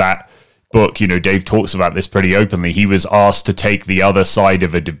that's where that book, Dave talks about this pretty openly. He was asked to take the other side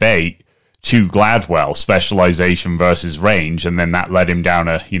of a debate to Gladwell, specialization versus range. And then that led him down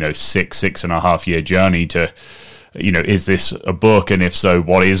a, 6.5 year journey to, is this a book? And if so,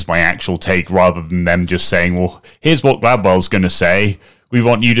 what is my actual take, rather than them just saying, well, here's what Gladwell's going to say. We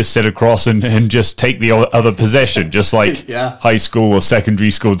want you to sit across and just take the other position, just like high school or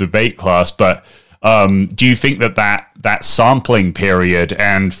secondary school debate class. But do you think that sampling period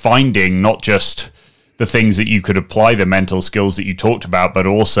and finding not just the things that you could apply, the mental skills that you talked about, but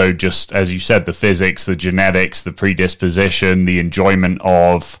also just, as you said, the physics, the genetics, the predisposition, the enjoyment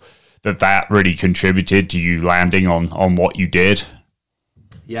of that really contributed to you landing on what you did?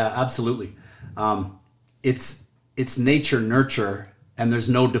 Yeah, absolutely. It's nature nurture, and there's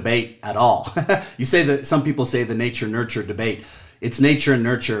no debate at all. You say that some people say the nature nurture debate. It's nature and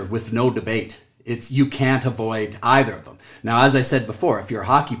nurture with no debate. You can't avoid either of them. Now, as I said before, if you're a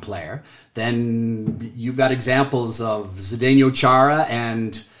hockey player, then you've got examples of Zdeno Chara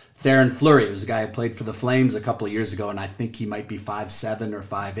and Theoren Fleury. It was a guy who played for the Flames a couple of years ago, and I think he might be 5'7" or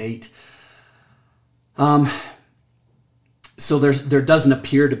 5'8". So there doesn't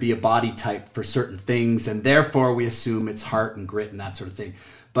appear to be a body type for certain things, and therefore we assume it's heart and grit and that sort of thing.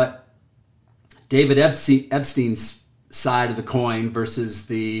 But David Epstein's side of the coin versus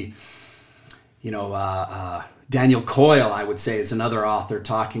the, Daniel Coyle, I would say, is another author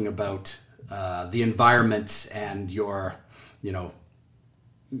talking about the environment, and your,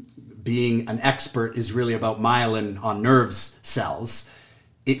 being an expert is really about myelin on nerves cells.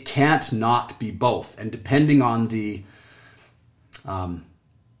 It can't not be both. And depending on the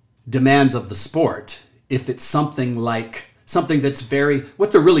demands of the sport, if it's something that's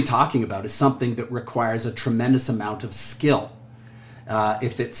what they're really talking about is something that requires a tremendous amount of skill.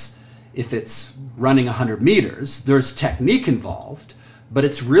 If it's running 100 meters, there's technique involved, but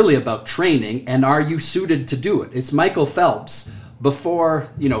it's really about training, and are you suited to do it? It's Michael Phelps. Before,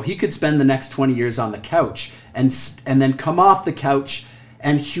 he could spend the next 20 years on the couch and then come off the couch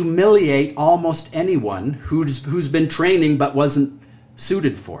and humiliate almost anyone who's been training but wasn't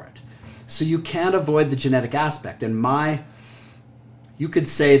suited for it. So you can't avoid the genetic aspect. And you could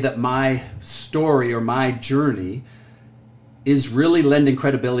say that my story or my journey is really lending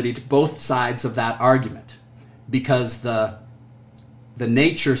credibility to both sides of that argument, because the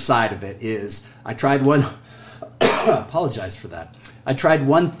nature side of it is, I tried one. Apologize for that. I tried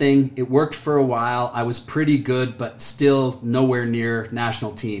one thing. It worked for a while. I was pretty good, but still nowhere near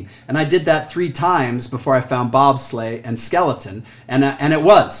national team. And I did that 3 times before I found bobsleigh and skeleton, and it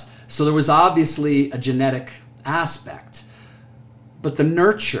was. So there was obviously a genetic aspect, but the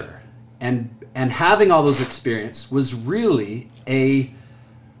nurture and having all those experience was really a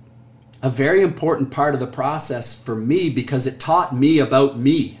very important part of the process for me, because it taught me about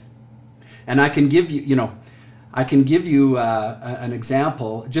me. And I can give you, an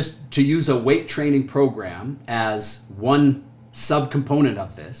example, just to use a weight training program as one subcomponent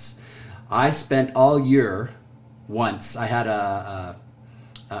of this. I spent all year once. I had a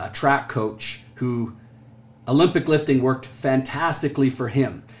track coach who Olympic lifting worked fantastically for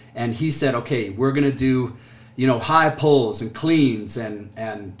him. And he said, okay, we're going to do, high pulls and cleans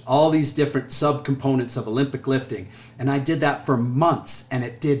and all these different subcomponents of Olympic lifting. And I did that for months, and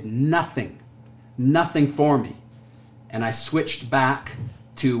it did nothing for me. And I switched back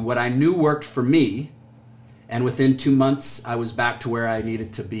to what I knew worked for me. And within 2 months, I was back to where I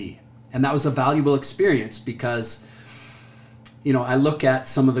needed to be. And that was a valuable experience, because, I look at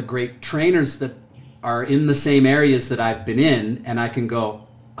some of the great trainers that are in the same areas that I've been in, and I can go,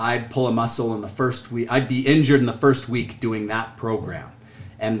 I'd pull a muscle in the first week. I'd be injured in the first week doing that program.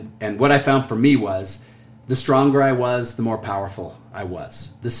 And what I found for me was, the stronger I was, the more powerful I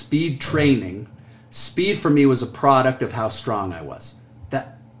was. The speed for me was a product of how strong I was.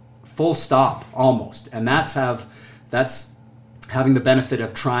 full stop almost. And that's having the benefit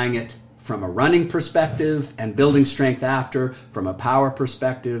of trying it from a running perspective and building strength after, from a power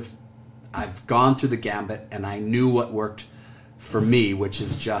perspective. I've gone through the gambit and I knew what worked for me, which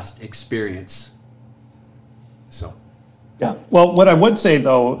is just experience. So. Yeah. Well, what I would say,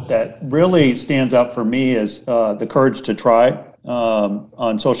 though, that really stands out for me is the courage to try.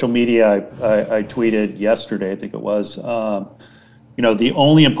 On social media, I tweeted yesterday, I think it was, the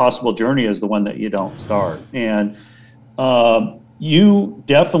only impossible journey is the one that you don't start. And you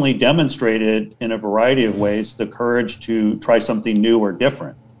definitely demonstrated in a variety of ways the courage to try something new or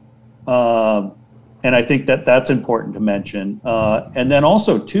different. And I think that that's important to mention. And then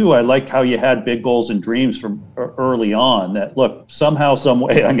also, too, I like how you had big goals and dreams from early on that, look, somehow, some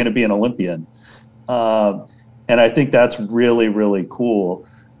way, I'm going to be an Olympian. And I think that's really, really cool.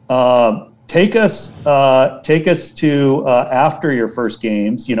 Take us to after your first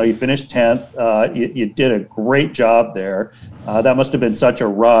games. You finished 10th. You did a great job there. That must have been such a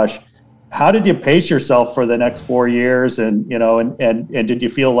rush. How did you pace yourself for the next 4 years? And did you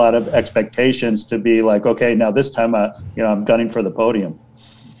feel a lot of expectations to be like, okay, now this time, I'm gunning for the podium?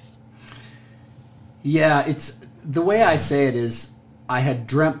 Yeah, it's the way I say it is I had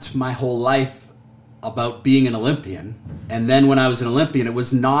dreamt my whole life about being an Olympian. And then when I was an Olympian, it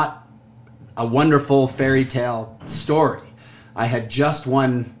was not a wonderful fairy tale story. I had just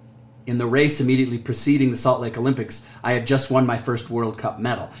won in the race immediately preceding the Salt Lake Olympics. I had just won my first World Cup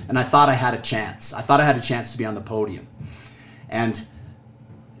medal, and I thought I had a chance. I thought I had a chance to be on the podium. And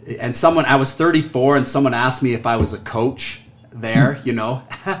I was 34, and someone asked me if I was a coach there,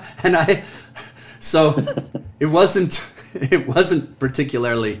 and so it wasn't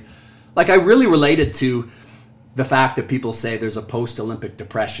particularly, like, I really related to the fact that people say there's a post-Olympic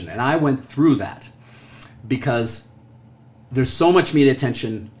depression, and I went through that because there's so much media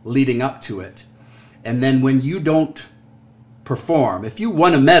attention leading up to it. And then when you don't perform, if you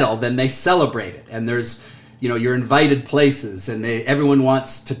won a medal, then they celebrate it. And there's, you're invited places and everyone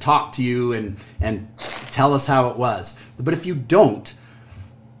wants to talk to you and tell us how it was. But if you don't,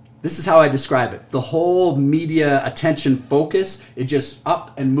 this is how I describe it. The whole media attention focus, it just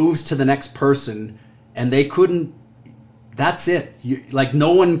up and moves to the next person, and that's it.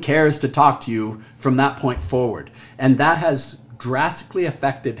 No one cares to talk to you from that point forward. And that has drastically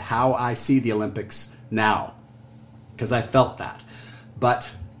affected how I see the Olympics now, because I felt that.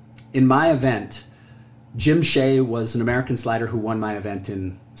 But in my event, Jim Shea was an American slider who won my event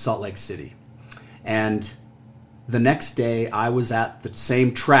in Salt Lake City. And the next day I was at the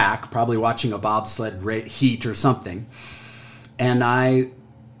same track, probably watching a bobsled heat or something. And I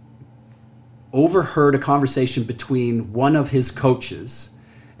overheard a conversation between one of his coaches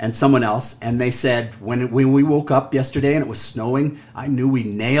and someone else, and they said, when we woke up yesterday and it was snowing, I knew we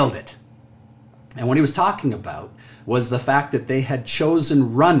nailed it. And what he was talking about was the fact that they had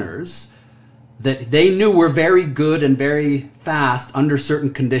chosen runners that they knew were very good and very fast under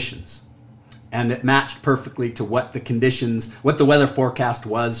certain conditions. And it matched perfectly to what the weather forecast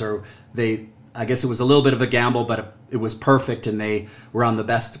was, I guess it was a little bit of a gamble, but it was perfect, and they were on the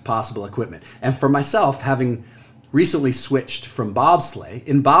best possible equipment. And for myself, having recently switched from bobsleigh,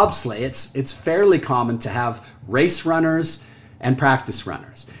 in bobsleigh, it's fairly common to have race runners and practice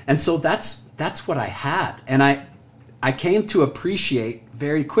runners. And so that's what I had. And I came to appreciate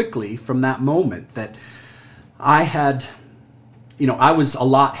very quickly from that moment that I had, I was a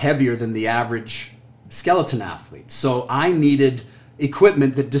lot heavier than the average skeleton athlete. So I needed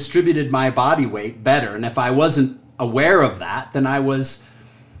equipment that distributed my body weight better. And if I wasn't aware of that, then I was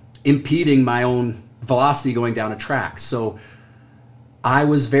impeding my own velocity going down a track. So I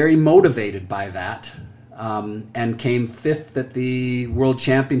was very motivated by that, and came 5th at the World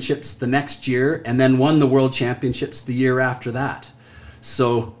Championships the next year, and then won the World Championships the year after that.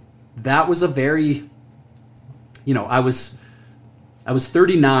 So that was a very, I was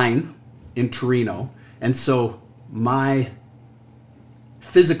 39 in Torino, and so my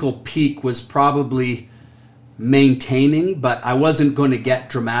physical peak was probably maintaining, but I wasn't going to get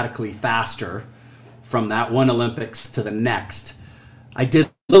dramatically faster from that one Olympics to the next. I did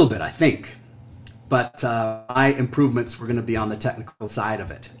a little bit, I think, but my improvements were going to be on the technical side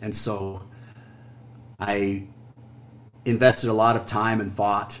of it. And so I invested a lot of time and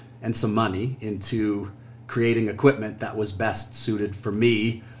thought and some money into creating equipment that was best suited for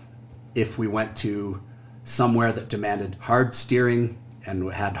me if we went to somewhere that demanded hard steering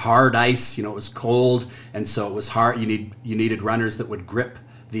and had hard ice. It was cold, and so it was hard. You needed runners that would grip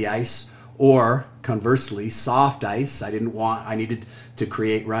the ice, or conversely, soft ice. I needed to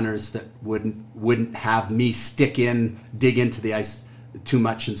create runners that wouldn't have me dig into the ice too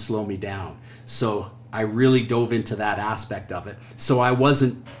much and slow me down. So I really dove into that aspect of it. So I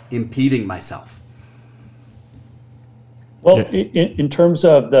wasn't impeding myself. Well, in terms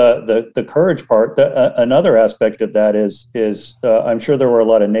of the courage part, another aspect of that is I'm sure there were a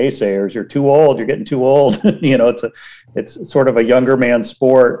lot of naysayers. You're too old. You're getting too old. It's sort of a younger man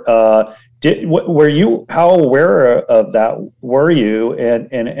sport. Were you, how aware of that were you,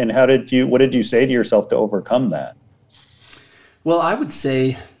 and what did you say to yourself to overcome that? Well, I would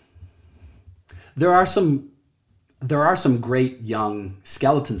say there are some great young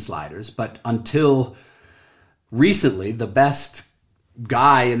skeleton sliders, but until recently, the best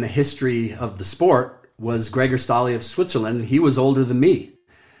guy in the history of the sport was Gregor Stolly of Switzerland. He was older than me.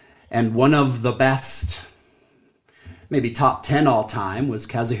 And one of the best, maybe top 10 all time, was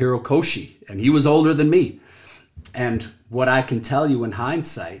Kazuhiro Koshi, and he was older than me. And what I can tell you in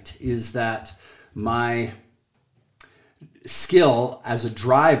hindsight is that my skill as a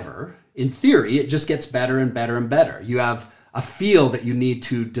driver, in theory, it just gets better and better and better. You have a feel that you need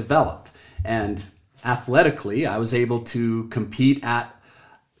to develop. And athletically, I was able to compete at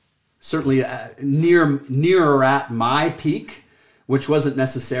certainly nearer at my peak, which wasn't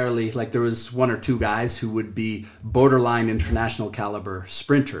necessarily like there was one or two guys who would be borderline international caliber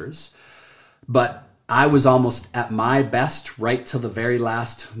sprinters, but I was almost at my best right till the very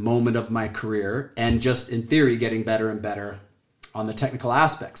last moment of my career, and just in theory getting better and better on the technical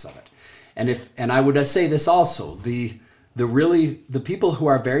aspects of it. And I would say this also, the people who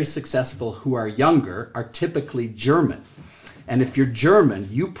are very successful who are younger are typically German. And if you're German,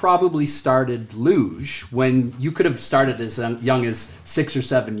 you probably started luge when you could have started as young as 6 or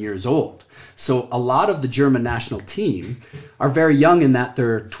 7 years old. So a lot of the German national team are very young in that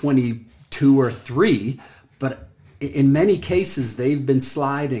they're 22 or 3, but in many cases they've been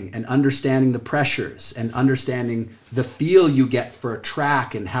sliding and understanding the pressures and understanding the feel you get for a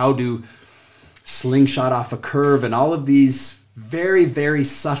track and how to slingshot off a curve and all of these very, very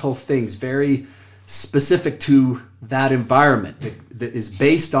subtle things, very specific to that environment that is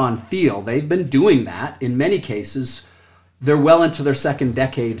based on feel. They've been doing that. In many cases, they're well into their second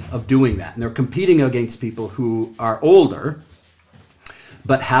decade of doing that. And they're competing against people who are older,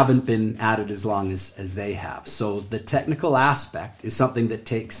 but haven't been at it as long as they have. So the technical aspect is something that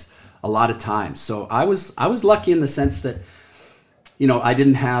takes a lot of time. So I was lucky in the sense that, I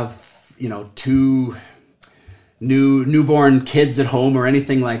didn't have two newborn kids at home or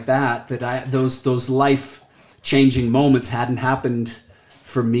anything like that, those life-changing moments hadn't happened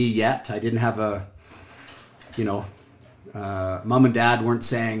for me yet. I didn't have mom and dad weren't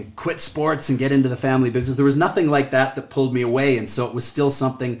saying, quit sports and get into the family business. There was nothing like that pulled me away. And so it was still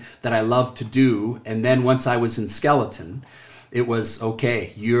something that I loved to do. And then once I was in skeleton, it was,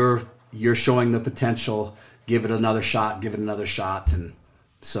 okay, you're showing the potential, give it another shot. And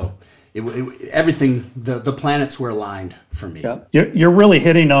so everything, the planets were aligned for me. Yeah, you're really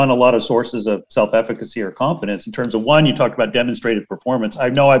hitting on a lot of sources of self-efficacy or confidence in terms of, one, you talked about demonstrated performance. I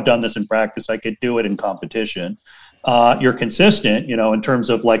know I've done this in practice. I could do it in competition. You're consistent, in terms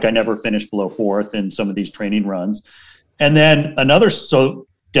of like, I never finished below 4th in some of these training runs. And then so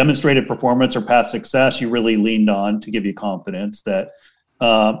demonstrated performance or past success, you really leaned on to give you confidence that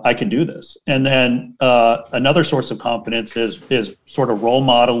I can do this. And then another source of confidence is sort of role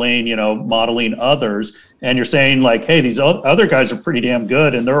modeling, modeling others. And you're saying like, hey, these other guys are pretty damn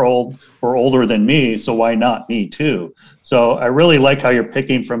good and they're old or older than me. So why not me too? So I really like how you're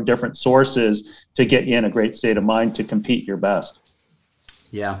picking from different sources to get you in a great state of mind to compete your best.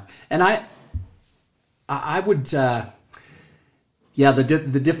 Yeah. And I would, the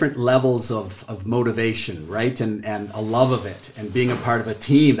different levels of motivation, right? And a love of it and being a part of a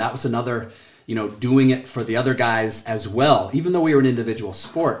team. That was another, doing it for the other guys as well, even though we were an individual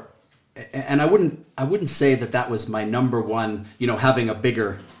sport. And I wouldn't say that was my number one, having a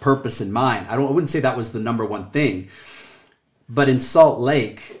bigger purpose in mind. I wouldn't say that was the number one thing. But in Salt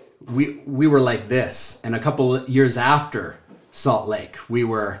Lake, we were like this. And a couple of years after Salt Lake, we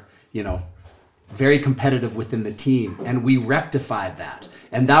were, very competitive within the team, and we rectified that.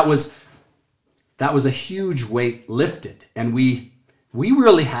 And that was a huge weight lifted. And we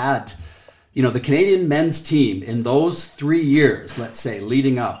really had, the Canadian men's team in those 3 years, let's say,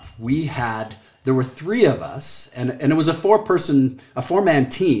 leading up, there were 3 of us, and it was a 4-man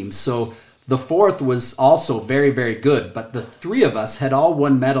team. So the 4th was also very, very good, but the 3 of us had all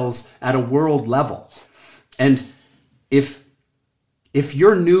won medals at a world level. And if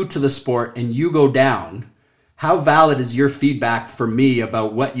you're new to the sport and you go down, how valid is your feedback for me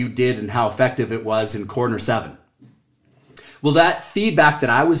about what you did and how effective it was in corner 7? Well, that feedback that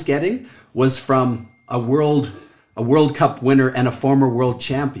I was getting was from a world a World Cup winner and a former world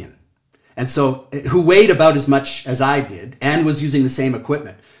champion. And so, who weighed about as much as I did and was using the same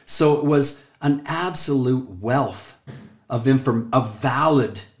equipment. So it was an absolute wealth of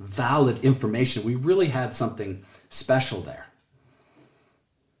valid information. We really had something special there.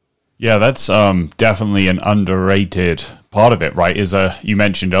 Yeah, that's definitely an underrated part of it, right? You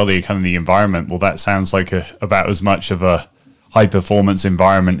mentioned earlier, kind of the environment. Well, that sounds like about as much of a high-performance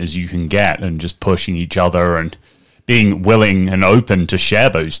environment as you can get, and just pushing each other and being willing and open to share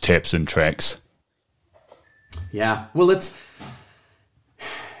those tips and tricks. Yeah, well, it's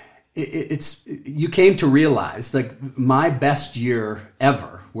you came to realize, like, my best year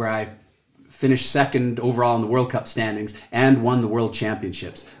ever, where I finished second overall in the World Cup standings and won the World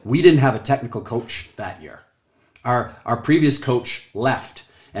Championships. We didn't have a technical coach that year. Our previous coach left,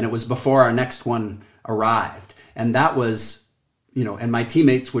 and it was before our next one arrived. And that was, and my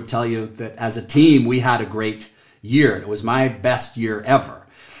teammates would tell you that as a team, we had a great year. It was my best year ever.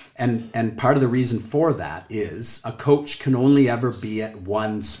 And part of the reason for that is a coach can only ever be at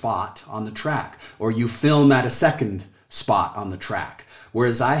one spot on the track, or you film at a second spot on the track.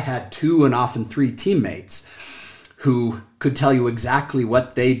 Whereas I had 2 and often 3 teammates who could tell you exactly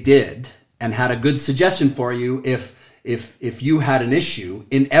what they did and had a good suggestion for you if you had an issue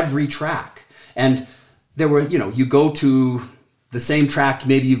in every track. And there were, you go to the same track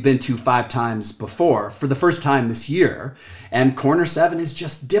maybe you've been to 5 times before for the first time this year, and corner 7 is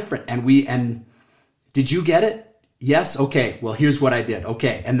just different. And did you get it? Yes? Okay, well, here's what I did.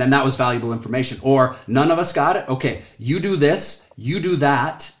 Okay, and then that was valuable information. Or none of us got it? Okay, you do this, you do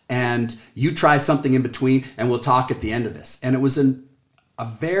that, and you try something in between, and we'll talk at the end of this. And it was a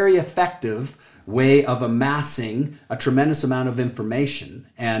very effective way of amassing a tremendous amount of information.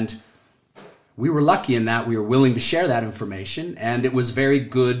 And we were lucky in that we were willing to share that information, and it was very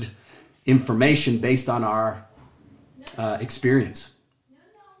good information based on our experience.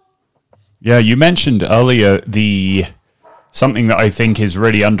 Yeah, you mentioned earlier something that I think is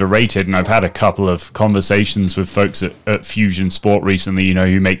really underrated, and I've had a couple of conversations with folks at Fusion Sport recently,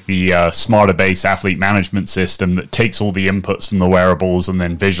 who make the Smarter Base athlete management system that takes all the inputs from the wearables and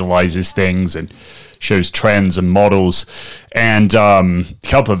then visualizes things and shows trends and models. And a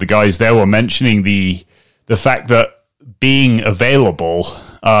couple of the guys there were mentioning the fact that being available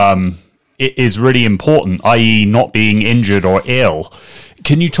it is really important, i.e. not being injured or ill.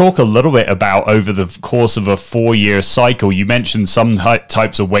 Can you talk a little bit about, over the course of a 4-year cycle, you mentioned some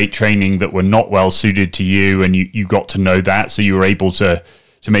types of weight training that were not well suited to you, and you got to know that, so you were able to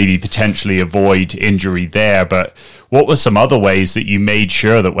maybe potentially avoid injury there. But what were some other ways that you made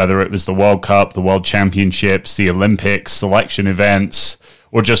sure that, whether it was the World Cup, the World Championships, the Olympics, selection events,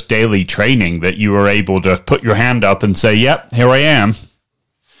 or just daily training, that you were able to put your hand up and say, yep, here I am?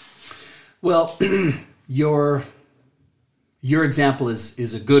 Well, your example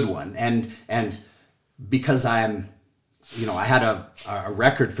is a good one, and because I had a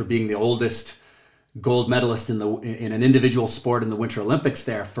record for being the oldest gold medalist in an individual sport in the Winter Olympics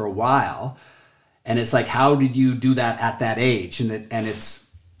there for a while, and it's like, how did you do that at that age? And it's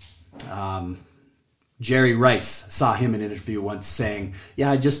Jerry Rice, saw him in an interview once saying,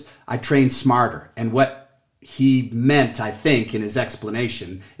 "Yeah, I trained smarter," and what he meant, I think, in his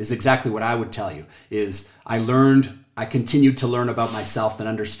explanation is exactly what I would tell you, is I continued to learn about myself and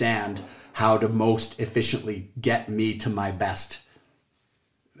understand how to most efficiently get me to my best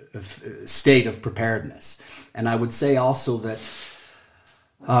state of preparedness. And I would say also that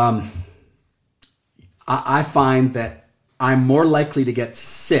I find that I'm more likely to get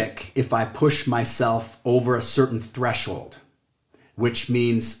sick if I push myself over a certain threshold, which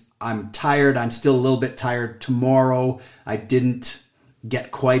means I'm tired. I'm still a little bit tired tomorrow. I didn't get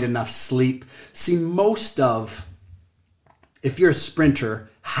quite enough sleep. See, if you're a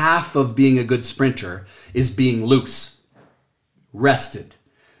sprinter, half of being a good sprinter is being loose, rested,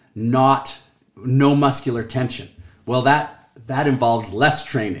 no muscular tension. Well, that involves less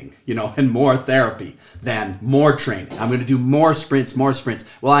training, and more therapy than more training. I'm going to do more sprints.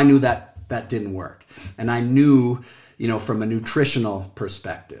 Well, I knew that didn't work. And I knew, from a nutritional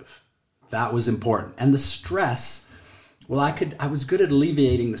perspective, that was important. And the stress, well, I was good at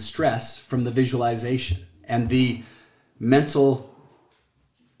alleviating the stress from the visualization and the mental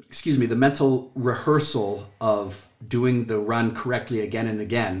rehearsal of doing the run correctly again and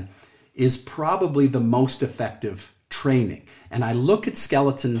again is probably the most effective training. And I look at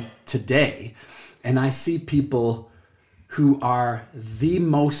skeleton today and I see people who are the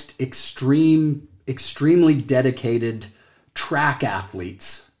most extremely dedicated track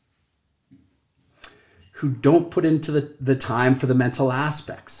athletes who don't put into the time for the mental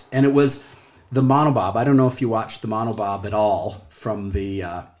aspects. And it was the monobob, I don't know if you watched the monobob at all from the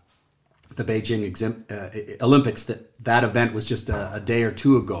Beijing Olympics. That event was just a day or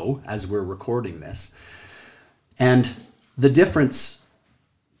two ago as we're recording this. And the difference,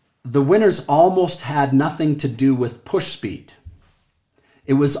 the winners almost had nothing to do with push speed.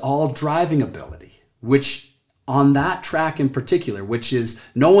 It was all driving ability, which on that track in particular, which is,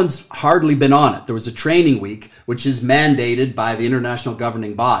 no one's hardly been on it. There was a training week, which is mandated by the international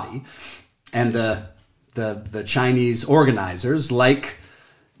governing body, and the Chinese organizers, like,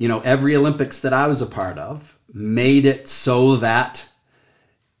 you know, every Olympics that I was a part of, made it so that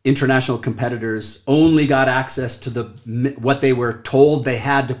international competitors only got access to what they were told they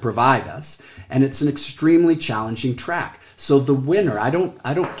had to provide us, and it's an extremely challenging track. So the winner, I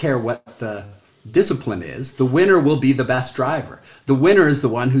don't care what the discipline is, the winner will be the best driver. The winner is the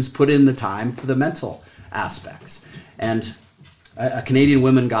one who's put in the time for the mental aspects. And a Canadian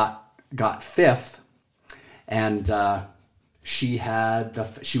woman got fifth, and she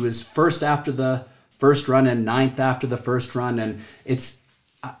was first after the first run and ninth after the first run, and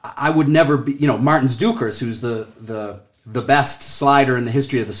I would never be, you know, Martin Dukers, who's the best slider in the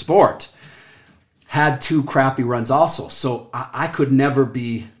history of the sport, had two crappy runs also. So I could never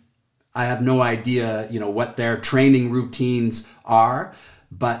be, I have no idea, you know, what their training routines are,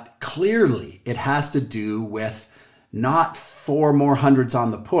 but clearly it has to do with not 4 more hundreds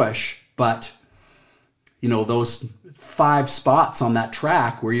on the push, but, you know, those 5 spots on that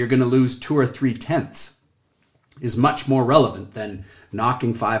track where you're going to lose 2 or 3 tenths is much more relevant than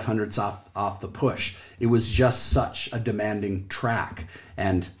knocking 500s off the push. It was just such a demanding track.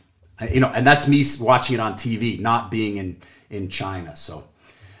 And, you know, and that's me watching it on TV, not being in China. So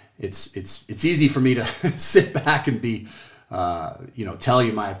it's easy for me to sit back and be, you know, tell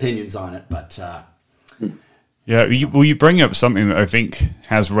you my opinions on it. But yeah, you bring up something that I think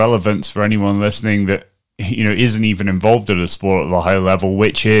has relevance for anyone listening that, you know, isn't even involved in a sport at a high level,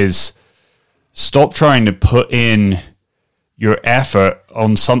 which is stop trying to put in your effort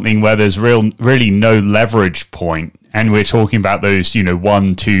on something where there's really no leverage point. And we're talking about those, you know,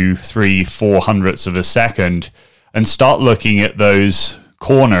 1, 2, 3, 4 hundredths of a second, and start looking at those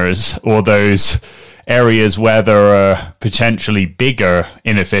corners or those areas where there are potentially bigger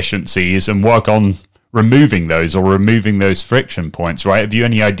inefficiencies and work on removing those or removing those friction points, right? Have you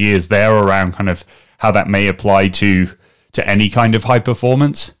any ideas there around kind of how that may apply to any kind of high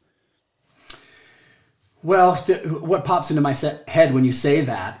performance? Well, what pops into my head when you say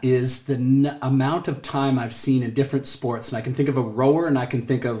that is the amount of time I've seen in different sports, and I can think of a rower and I can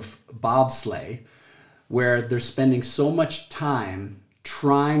think of bobsleigh, where they're spending so much time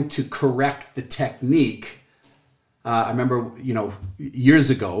trying to correct the technique. I remember, you know, years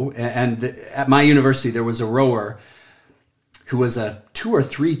ago, and at my university there was a rower who was a 2 or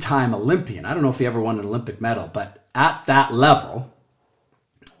 3 time Olympian. I don't know if he ever won an Olympic medal, but at that level,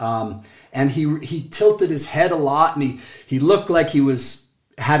 and he tilted his head a lot, and he looked like he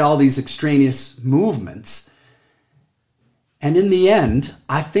had all these extraneous movements. And in the end,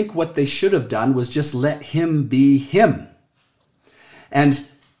 I think what they should have done was just let him be him. And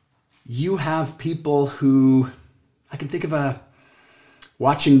you have people who, I can think of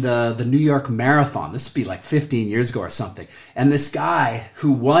watching the New York Marathon. This would be like 15 years ago or something. And this guy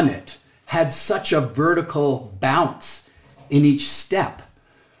who won it had such a vertical bounce in each step.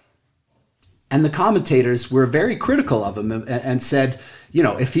 And the commentators were very critical of him and said, you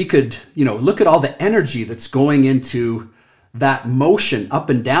know, if he could, you know, look at all the energy that's going into that motion up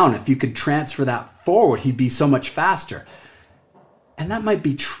and down. If you could transfer that forward, he'd be so much faster. And that might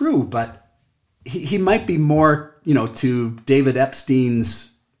be true, but he might be more, you know, to David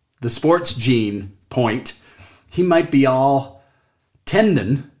Epstein's The Sports Gene point, he might be all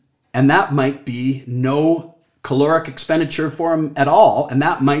tendon, and that might be no caloric expenditure for him at all, and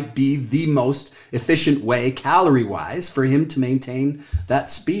that might be the most efficient way calorie-wise for him to maintain that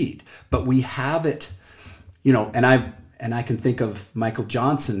speed. But we have it, you know, and I can think of Michael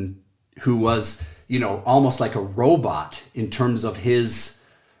Johnson, who was, you know, almost like a robot in terms of his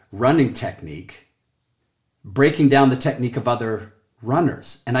running technique, breaking down the technique of other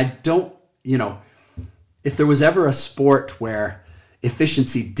runners. And I don't, you know, if there was ever a sport where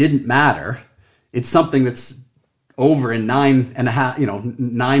efficiency didn't matter, it's something that's over in 9.5, you know,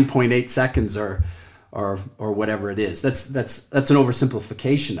 9.8 seconds or whatever it is. That's an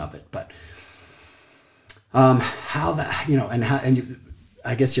oversimplification of it. But how that, you know,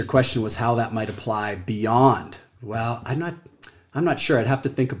 I guess your question was how that might apply beyond. Well, I'm not sure. I'd have to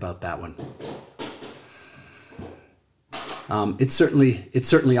think about that one. It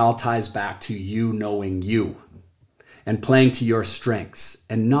certainly all ties back to you knowing you. and playing to your strengths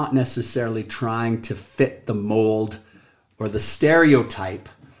and not necessarily trying to fit the mold or the stereotype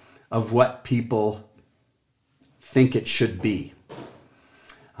of what people think it should be.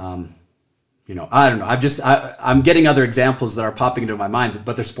 I don't know. I'm getting other examples that are popping into my mind,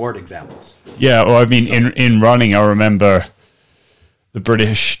 but they're sport examples. Yeah, well, I mean, in running, I remember the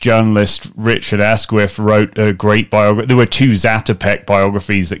British journalist Richard Asquith wrote a great biography. There were 2 Zatopek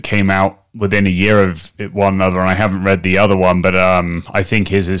biographies that came out within a year of one another, and I haven't read the other one, but I think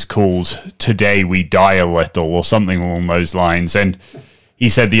his is called "Today We Die a Little" or something along those lines. And he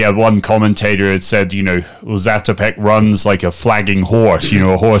said, one commentator had said, Zatopek runs like a flagging horse,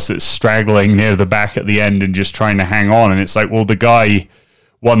 a horse that's straggling near the back at the end and just trying to hang on. And it's like, well, the guy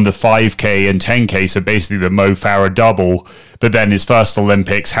won the 5K and 10K, so basically the Mo Farah double. But then his first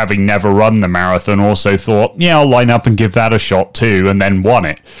Olympics, having never run the marathon, also thought, yeah, I'll line up and give that a shot too, and then won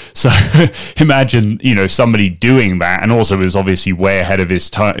it. So imagine, somebody doing that, and also was obviously way ahead of his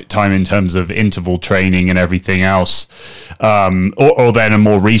time in terms of interval training and everything else. Or then a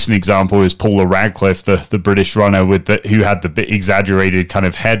more recent example is Paula Radcliffe, the British runner who had the bit exaggerated kind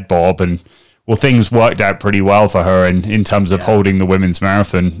of head bob, and well, things worked out pretty well for her in terms of holding the women's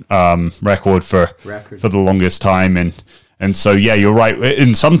marathon record for the longest time. And so, yeah, you're right.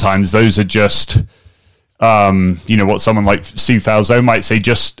 And sometimes those are just, what someone like Sue Falzone might say,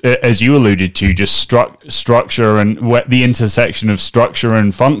 just as you alluded to, just structure and the intersection of structure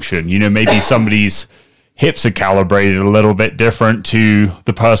and function. Maybe somebody's hips are calibrated a little bit different to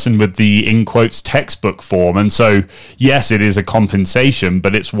the person with the, in quotes, textbook form. And so, yes, it is a compensation,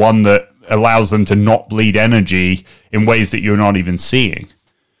 but it's one that allows them to not bleed energy in ways that you're not even seeing.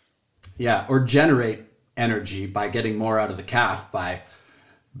 Yeah, or generate energy by getting more out of the calf by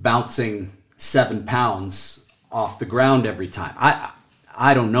bouncing 7 pounds off the ground every time.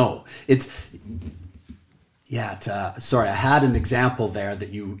 I don't know. Sorry, I had an example there that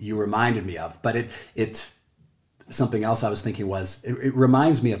you reminded me of, but it something else I was thinking was it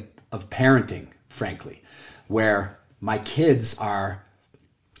reminds me of parenting, frankly, where my kids are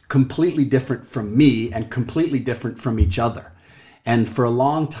completely different from me and completely different from each other. And for a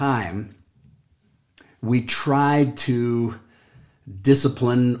long time, we tried to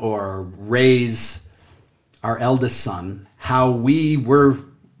discipline or raise our eldest son how we were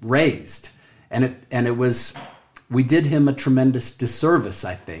raised. And it was, we did him a tremendous disservice,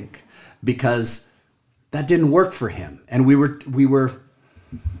 I think, because that didn't work for him. And we were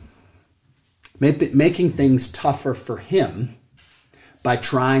making things tougher for him by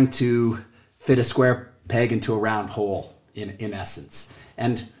trying to fit a square peg into a round hole, in essence.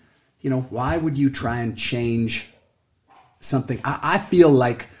 And, why would you try and change something? I feel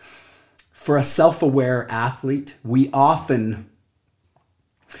like for a self-aware athlete, we often,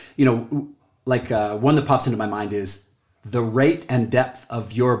 one that pops into my mind is the rate and depth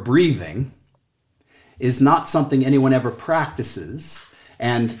of your breathing is not something anyone ever practices.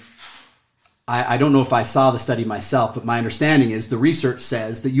 And I don't know if I saw the study myself, but my understanding is the research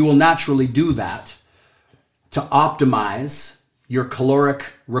says that you will naturally do that to optimize your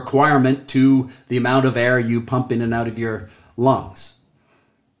caloric requirement to the amount of air you pump in and out of your lungs.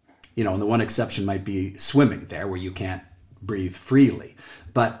 And the one exception might be swimming there where you can't breathe freely.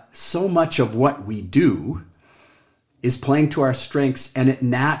 But so much of what we do is playing to our strengths, and it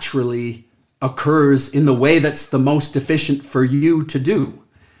naturally occurs in the way that's the most efficient for you to do.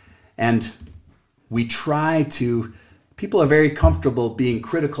 And we people are very comfortable being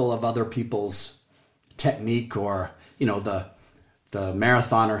critical of other people's technique, or, the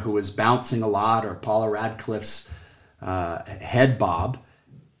marathoner who is bouncing a lot, or Paula Radcliffe's head bob.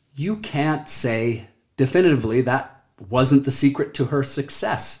 You can't say definitively that wasn't the secret to her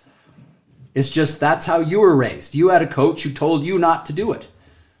success. It's just that's how you were raised. You had a coach who told you not to do it,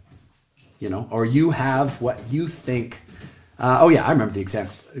 or you have what you think. I remember the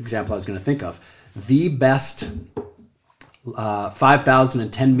example I was going to think of. The best 5,000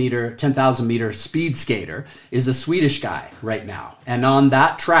 and 10,000 meter speed skater is a Swedish guy right now. And on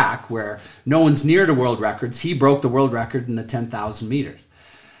that track where no one's near to world records, he broke the world record in the 10,000 meters.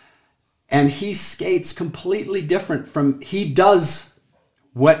 And he skates completely different he does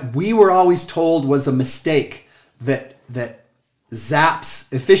what we were always told was a mistake that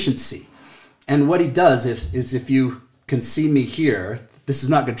zaps efficiency. And what he does is if you can see me here, this is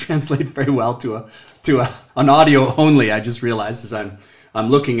not going to translate very well to an audio only. I just realized as I'm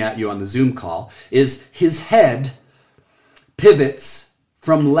looking at you on the Zoom call, is his head pivots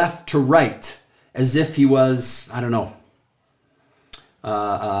from left to right as if he was, I don't know,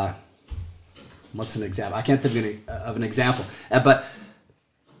 what's an example? I can't think of an example. But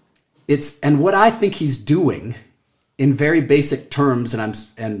and what I think he's doing in very basic terms,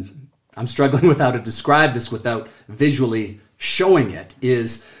 and I'm struggling with how to describe this without visually showing it,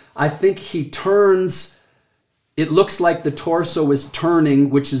 is I think he turns, it looks like the torso is turning,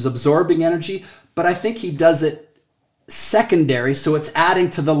 which is absorbing energy, but I think he does it secondary, so it's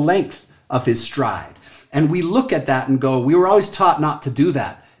adding to the length of his stride. And we look at that and go, we were always taught not to do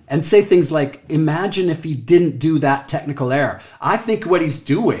that, and say things like, imagine if he didn't do that technical error. I think what he's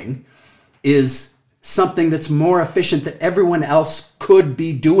doing is something that's more efficient that everyone else could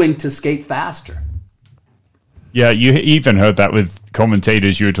be doing to skate faster. Yeah, you even heard that with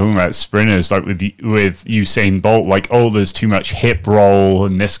commentators. You were talking about sprinters, like with Usain Bolt, like, oh, there's too much hip roll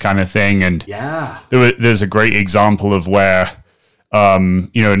and this kind of thing. And yeah, there's a great example of where,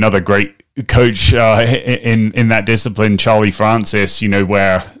 another great coach in that discipline, Charlie Francis,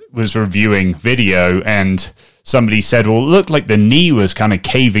 where was reviewing video and somebody said, well, it looked like the knee was kind of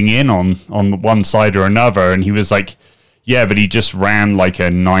caving in on one side or another. And he was like, yeah, but he just ran like a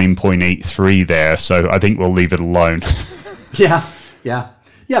 9.83 there, so I think we'll leave it alone. Yeah.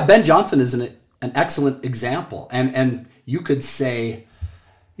 Ben Johnson is an excellent example. And you could say,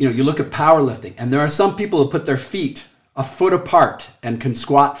 you look at powerlifting, and there are some people who put their feet a foot apart and can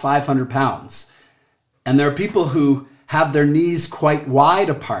squat 500 pounds. And there are people who have their knees quite wide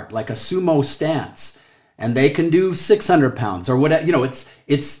apart, like a sumo stance, and they can do 600 pounds or whatever.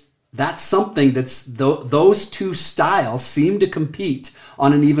 That's something that's those two styles seem to compete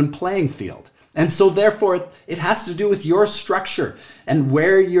on an even playing field. And so therefore it has to do with your structure and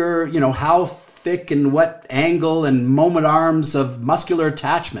where you're, how thick and what angle and moment arms of muscular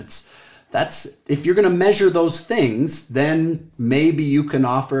attachments. That's, if you're going to measure those things, then maybe you can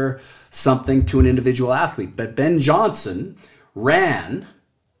offer something to an individual athlete. But Ben Johnson ran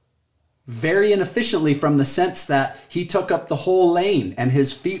very inefficiently from the sense that he took up the whole lane and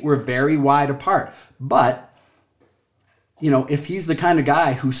his feet were very wide apart. But, if he's the kind of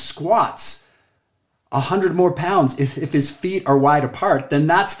guy who squats 100 more pounds, if his feet are wide apart, then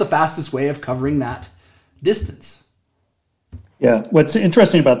that's the fastest way of covering that distance. Yeah, what's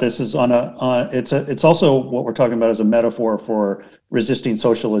interesting about this is it's also what we're talking about as a metaphor for resisting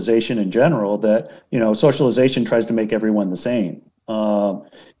socialization in general, that, socialization tries to make everyone the same.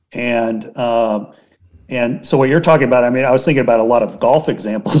 And so what you're talking about, I was thinking about a lot of golf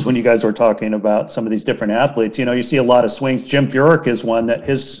examples when you guys were talking about some of these different athletes. You see a lot of swings. Jim Furyk is one that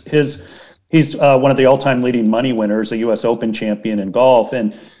he's one of the all-time leading money winners, a U.S. Open champion in golf.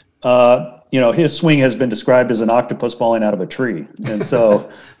 And, his swing has been described as an octopus falling out of a tree. And so,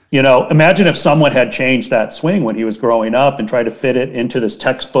 imagine if someone had changed that swing when he was growing up and tried to fit it into this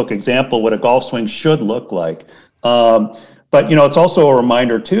textbook example, what a golf swing should look like. But, it's also a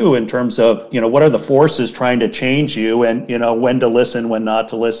reminder, too, in terms of, what are the forces trying to change you and, when to listen, when not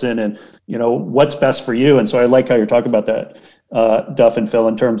to listen, and, what's best for you. And so I like how you're talking about that, Duff and Phil,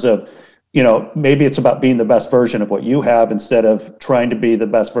 in terms of, maybe it's about being the best version of what you have instead of trying to be the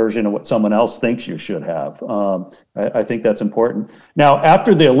best version of what someone else thinks you should have. I think that's important. Now,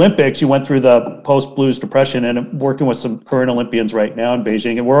 after the Olympics, you went through the post-Blues depression and working with some current Olympians right now in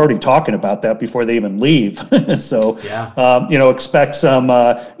Beijing, and we're already talking about that before they even leave. So, yeah. Expect some,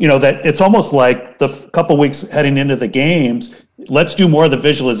 that it's almost like the couple weeks heading into the games, let's do more of the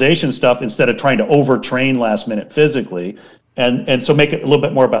visualization stuff instead of trying to overtrain last minute physically. And so make it a little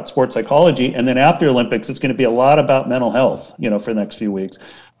bit more about sports psychology. And then after Olympics, it's going to be a lot about mental health, for the next few weeks.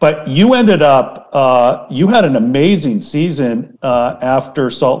 But you ended up, you had an amazing season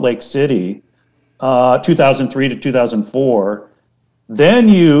after Salt Lake City, 2003 to 2004. Then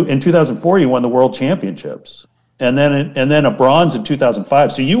in 2004, you won the World Championships. And then a bronze in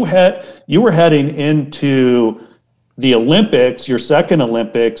 2005. So you were heading into the Olympics, your second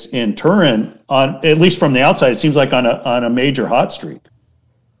Olympics in Turin, on, at least from the outside, it seems like on a major hot streak.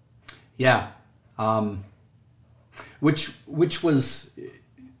 Yeah, which was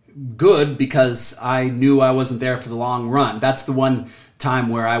good because I knew I wasn't there for the long run. That's the one time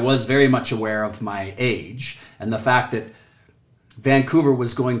where I was very much aware of my age and the fact that Vancouver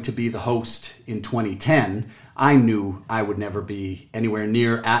was going to be the host in 2010. I knew I would never be anywhere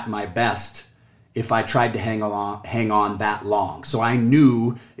near at my best if I tried to hang on that long. So I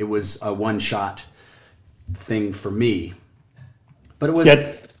knew it was a one-shot thing for me. But it was...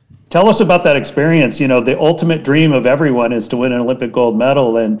 Yeah. Tell us about that experience. The ultimate dream of everyone is to win an Olympic gold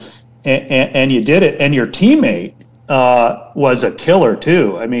medal, and you did it. And your teammate was a killer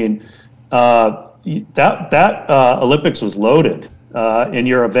too. That Olympics was loaded in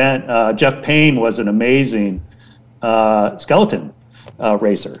your event. Jeff Payne was an amazing skeleton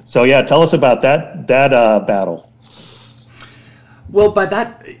racer. So yeah, tell us about that battle. Well, by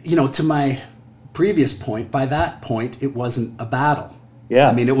that, to my previous point, by that point, it wasn't a battle. Yeah.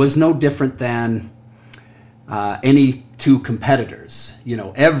 I mean, it was no different than any two competitors.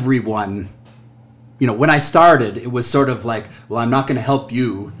 Everyone, when I started, it was sort of like, well, I'm not going to help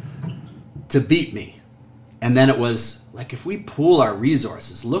you to beat me. And then it was like, if we pool our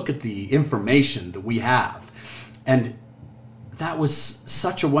resources, look at the information that we have. And that was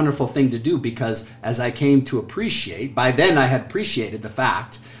such a wonderful thing to do, because as I came to appreciate, by then I had appreciated the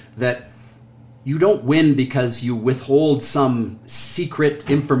fact that you don't win because you withhold some secret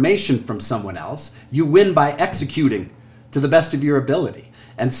information from someone else. You win by executing to the best of your ability.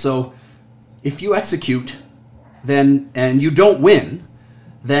 And so if you execute and you don't win,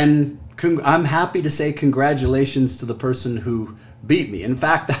 then I'm happy to say congratulations to the person who beat me. In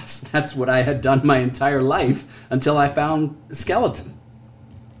fact, that's what I had done my entire life until I found skeleton.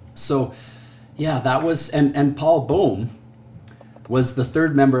 So yeah, that was, and Paul Bohm was the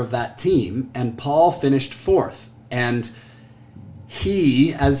third member of that team, and Paul finished fourth. And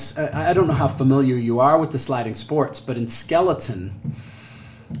he, I don't know how familiar you are with the sliding sports, but in skeleton,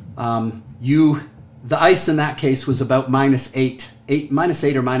 the ice in that case was about minus eight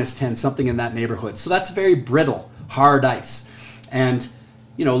or minus 10, something in that neighborhood. So that's very brittle, hard ice. And,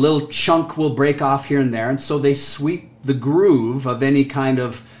 a little chunk will break off here and there. And so they sweep the groove of any kind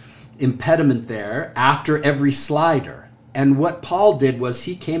of impediment there after every slider. And what Paul did was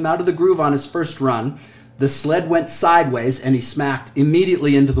he came out of the groove on his first run, the sled went sideways, and he smacked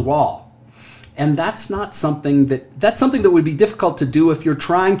immediately into the wall. And that's something that would be difficult to do if you're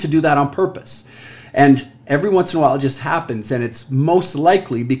trying to do that on purpose. And every once in a while it just happens, and it's most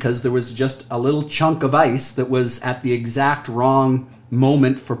likely because there was just a little chunk of ice that was at the exact wrong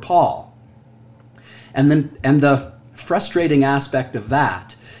moment for Paul. And the frustrating aspect of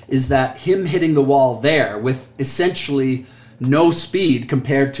that is that him hitting the wall there with essentially no speed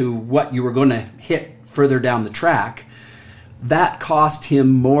compared to what you were going to hit further down the track, that cost him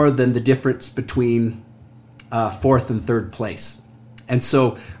more than the difference between fourth and third place. And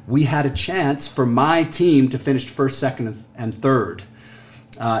so we had a chance for my team to finish first, second, and third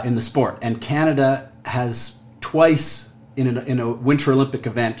in the sport. And Canada has twice in a Winter Olympic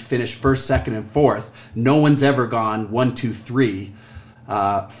event finished first, second, and fourth. No one's ever gone 1, 2, 3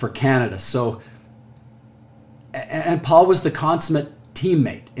 for Canada. So, and Paul was the consummate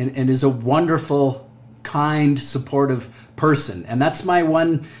teammate and is a wonderful, kind, supportive person. And that's my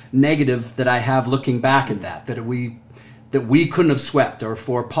one negative that I have looking back at that we couldn't have swept, or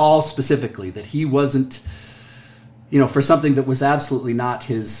for Paul specifically, that he wasn't, for something that was absolutely not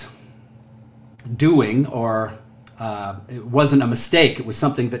his doing, or it wasn't a mistake. It was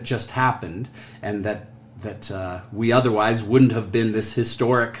something that just happened, and that we otherwise wouldn't have been this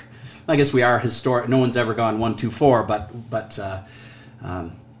historic. I guess we are historic. No one's ever gone 1, 2, 4, but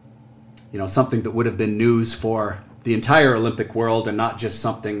something that would have been news for the entire Olympic world, and not just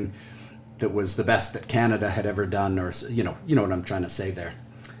something that was the best that Canada had ever done, or you know what I'm trying to say there.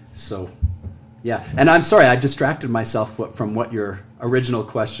 So, yeah, and I'm sorry I distracted myself from what your original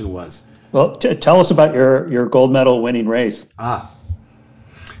question was. Well, tell us about your gold medal winning race.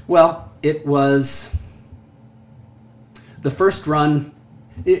 Well, it was the first run.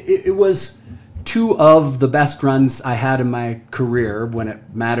 It was two of the best runs I had in my career when it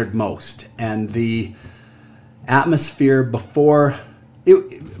mattered most, and the atmosphere before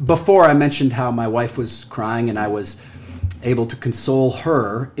I mentioned how my wife was crying and I was able to console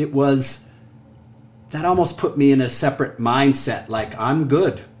her. That almost put me in a separate mindset. Like, I'm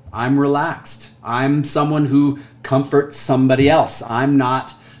good. I'm relaxed. I'm someone who comforts somebody else. I'm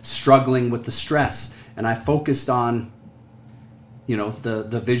not struggling with the stress. And I focused on,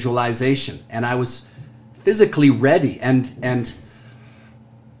 the visualization. And I was physically ready. And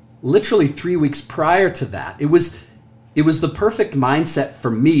literally 3 weeks prior to that, it was the perfect mindset for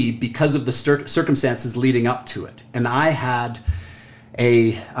me because of the circumstances leading up to it. And I had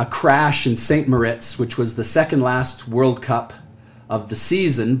a crash in St. Moritz, which was the second last World Cup of the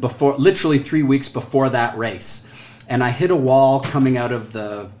season, literally 3 weeks before that race. And I hit a wall coming out of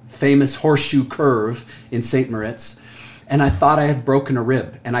the famous horseshoe curve in St. Moritz, and I thought I had broken a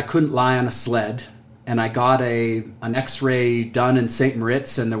rib, and I couldn't lie on a sled. And I got an x-ray done in St.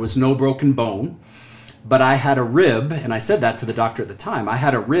 Moritz, and there was no broken bone. But I had a rib, and I said that to the doctor at the time. I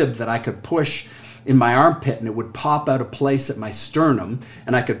had a rib that I could push in my armpit, and it would pop out of place at my sternum,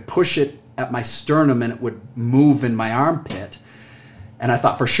 and I could push it at my sternum, and it would move in my armpit. And I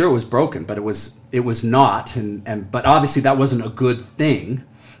thought for sure it was broken, but it was not. But obviously that wasn't a good thing,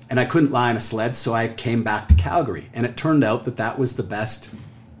 and I couldn't lie on a sled, so I came back to Calgary. And it turned out that was the best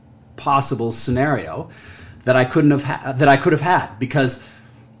possible scenario that I could have had, because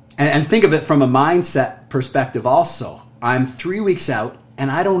And think of it from a mindset perspective also. I'm 3 weeks out, and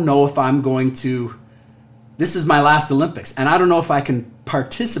I don't know if I'm going to, this is my last Olympics, and I don't know if I can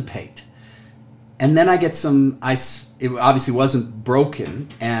participate. And then I get some ice. It obviously wasn't broken,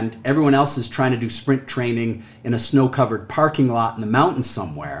 and everyone else is trying to do sprint training in a snow-covered parking lot in the mountains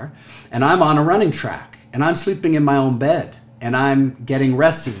somewhere, and I'm on a running track, and I'm sleeping in my own bed, and I'm getting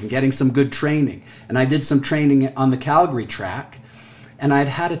rested and getting some good training. And I did some training on the Calgary track, and I'd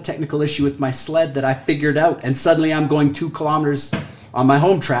had a technical issue with my sled that I figured out, and suddenly I'm going 2 kilometers on my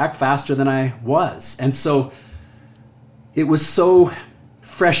home track faster than I was. And so it was so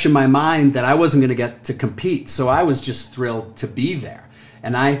fresh in my mind that I wasn't going to get to compete. So I was just thrilled to be there.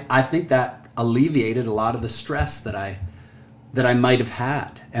 And I think that alleviated a lot of the stress that I might have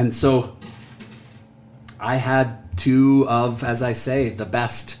had. And so I had 2 of, as I say, the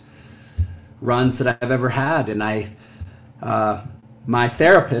best runs that I've ever had. And my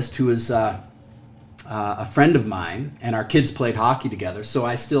therapist, who is a friend of mine, and our kids played hockey together, so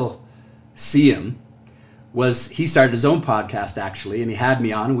I still see him, he started his own podcast actually, and he had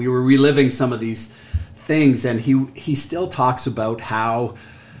me on. We were reliving some of these things, and he still talks about how,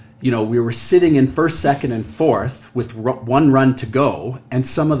 we were sitting in first, second, and fourth with 1 run to go, and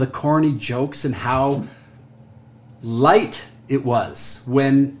some of the corny jokes and how light it was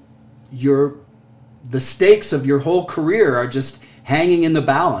when the stakes of your whole career are just hanging in the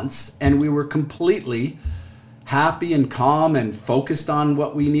balance, and we were completely happy and calm and focused on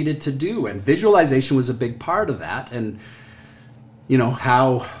what we needed to do. And visualization was a big part of that. And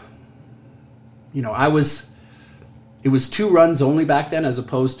how it was 2 runs only back then as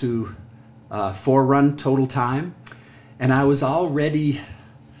opposed to 4 run total time, and I was already,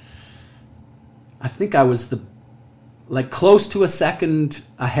 I think I was close to a second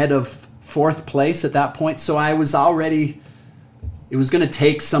ahead of 4th place at that point. So I was already, it was going to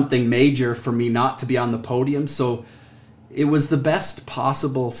take something major for me not to be on the podium. So it was the best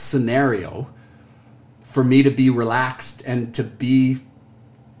possible scenario for me to be relaxed and to be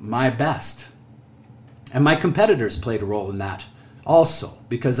my best. And my competitors played a role in that also,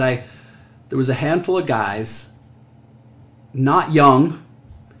 because there was a handful of guys, not young,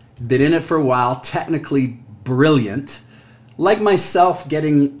 been in it for a while, technically brilliant, like myself,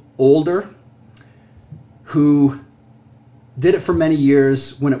 getting older, who did it for many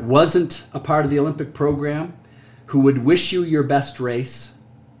years when it wasn't a part of the Olympic program, who would wish you your best race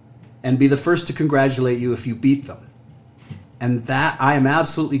and be the first to congratulate you if you beat them. And that, I am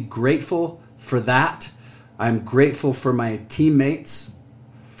absolutely grateful for that. I'm grateful for my teammates.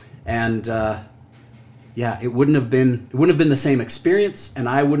 And it wouldn't have been the same experience, and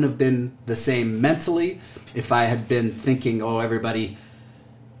I wouldn't have been the same mentally if I had been thinking, oh, everybody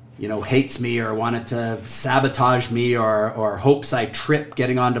hates me or wanted to sabotage me or hopes I trip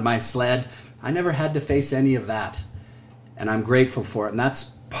getting onto my sled. I never had to face any of that, and I'm grateful for it. And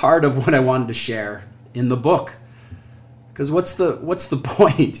that's part of what I wanted to share in the book. Because what's the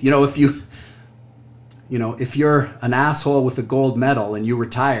point? If you're an asshole with a gold medal and you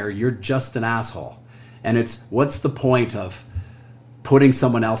retire, you're just an asshole. And what's the point of putting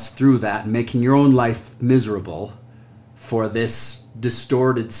someone else through that and making your own life miserable for this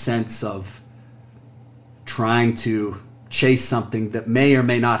distorted sense of trying to chase something that may or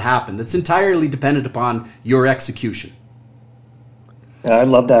may not happen, that's entirely dependent upon your execution. Yeah, I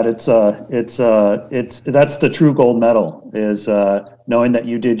love that. That's the true gold medal, is knowing that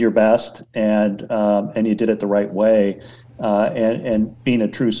you did your best and you did it the right way, and being a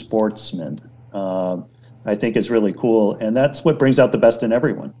true sportsman. I think is really cool, and that's what brings out the best in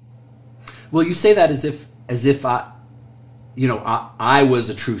everyone. Well, you say that as if I was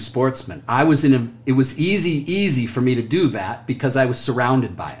a true sportsman. It was easy for me to do that because I was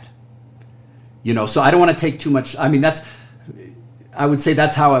surrounded by it. So I don't want to take too much. I mean, I would say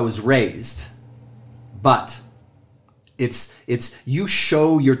that's how I was raised, but it's you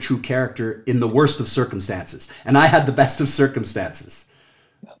show your true character in the worst of circumstances, and I had the best of circumstances,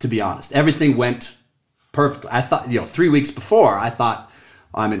 to be honest. Everything went perfectly. I thought, 3 weeks before, I thought,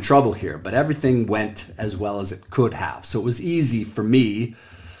 I'm in trouble here, but everything went as well as it could have. So it was easy for me,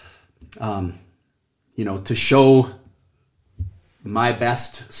 to show my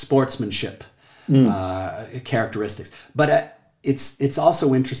best sportsmanship characteristics. But it's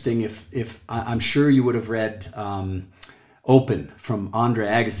also interesting if I'm sure you would have read Open from Andre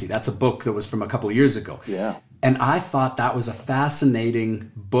Agassi. That's a book that was from a couple of years ago. Yeah. And I thought that was a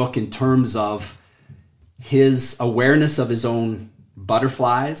fascinating book in terms of his awareness of his own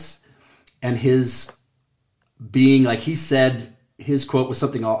butterflies and his being, like he said, his quote was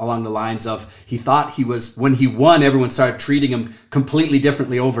something along the lines of, he thought when he won, everyone started treating him completely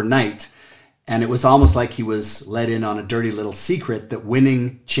differently overnight. And it was almost like he was let in on a dirty little secret that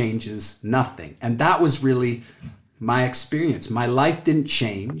winning changes nothing. And that was really my experience. My life didn't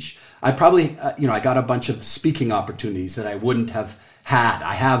change. I probably, I got a bunch of speaking opportunities that I wouldn't have had.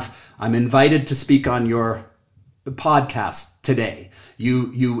 I'm invited to speak on your podcast today.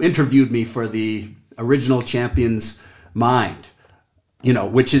 You interviewed me for the Original Champion's Mind,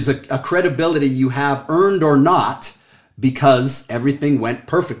 which is a credibility you have earned or not, because everything went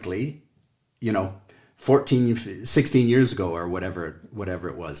perfectly, 16 years ago or whatever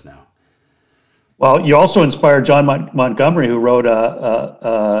it was now. Well, you also inspired John Montgomery, who wrote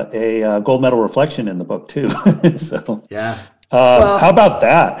a gold medal reflection in the book too. So yeah. How about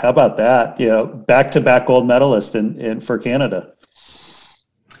that? Back-to-back gold medalist for Canada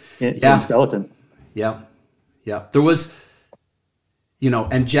in skeleton. Yeah. There was,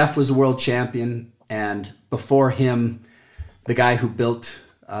 and Jeff was a world champion, and before him, the guy who built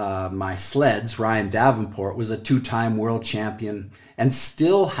my sleds, Ryan Davenport, was a 2-time world champion, and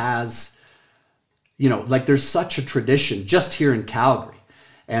still has, there's such a tradition just here in Calgary.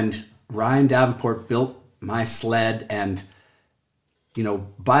 And Ryan Davenport built my sled, and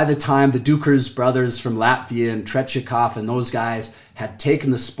by the time the Dukers brothers from Latvia and Trechikov and those guys had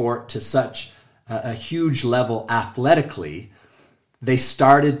taken the sport to such a huge level athletically, the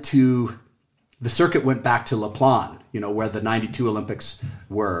circuit went back to La Plagne, where the 92 Olympics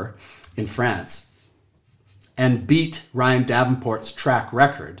were in France, and beat Ryan Davenport's track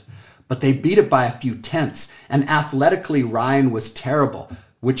record. But they beat it by a few tenths. And athletically, Ryan was terrible,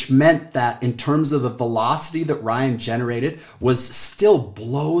 which meant that in terms of the velocity that Ryan generated was still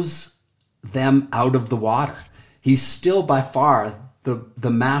blows them out of the water. He's still by far the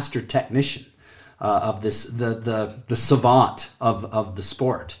master technician of this, the savant of the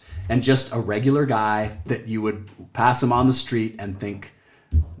sport, and just a regular guy that you would pass him on the street and think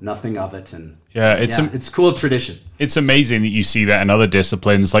nothing of it. And it's cool tradition. It's amazing that you see that in other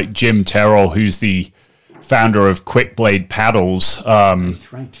disciplines, like Jim Terrell, who's the founder of Quick Blade Paddles.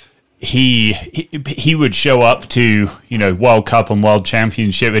 Right. He would show up to World Cup and World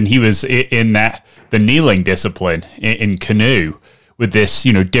Championship, and he was in the kneeling discipline in canoe with this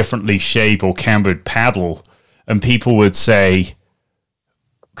differently shaped or cambered paddle, and people would say,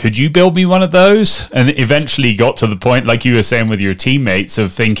 could you build me one of those? And it eventually got to the point, like you were saying with your teammates,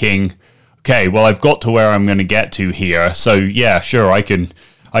 of thinking, okay, well, I've got to where I'm going to get to here, so yeah, sure, I can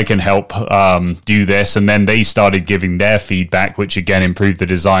help do this. And then they started giving their feedback, which again improved the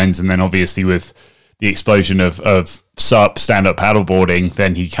designs. And then obviously with the explosion of SUP, stand-up paddleboarding,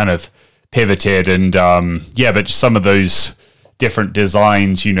 then he kind of pivoted. And but some of those different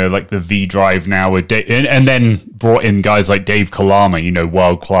designs, like the V-Drive now, and then brought in guys like Dave Kalama,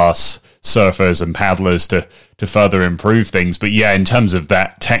 world-class surfers and paddlers to further improve things. But yeah, in terms of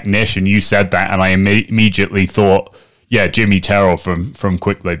that technician, you said that, and I immediately thought, yeah, Jimmy Terrell from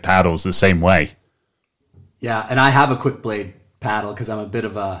Quick Blade Paddles, the same way. Yeah, and I have a Quick Blade paddle because I'm a bit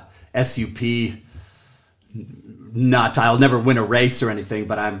of a SUP nut. I'll never win a race or anything,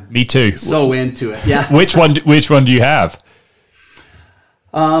 but I'm me too. So into it. Yeah. Which one do you have?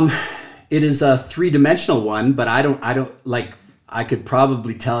 It is a 3-dimensional one, but I don't like. I could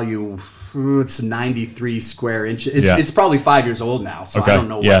probably tell you it's 93 square inches. It's probably 5 years old now, so okay. I don't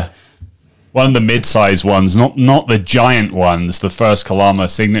know. One of the mid-sized ones, not the giant ones. The first Kalama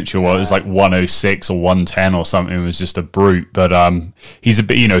signature one was like 106 or 110 or something. It was just a brute. But he's a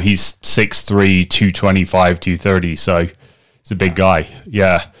bit, he's 6'3", 225, 230. So he's a big guy.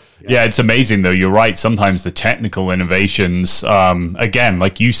 Yeah, it's amazing though. You're right. Sometimes the technical innovations, again,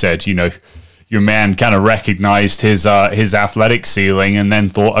 like you said, your man kind of recognized his athletic ceiling and then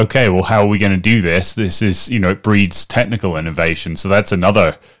thought, okay, well, how are we going to do this? This is, it breeds technical innovation. So that's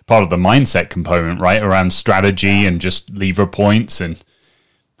another part of the mindset component, right? Around strategy and just lever points and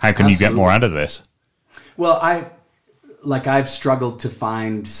how can you get more out of this? Well, I've struggled to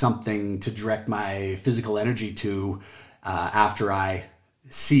find something to direct my physical energy to after I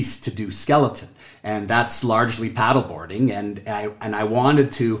ceased to do skeleton, and that's largely paddleboarding. And I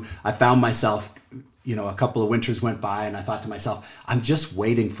wanted to. I found myself, a couple of winters went by, and I thought to myself, I'm just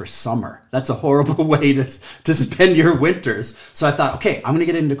waiting for summer. That's a horrible way to spend your winters. So I thought, okay, I'm going to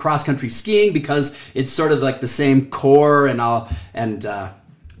get into cross country skiing because it's sort of like the same core, and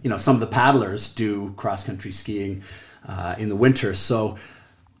some of the paddlers do cross country skiing in the winter. So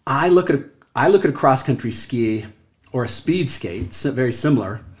I look at a cross country ski or a speed skate, it's very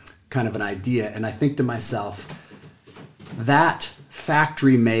similar kind of an idea. And I think to myself, that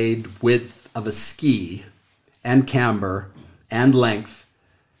factory made width of a ski and camber and length,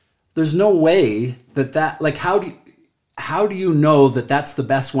 there's no way that like, how do you know that that's the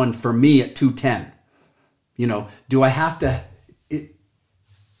best one for me at 210? You know, do I have to,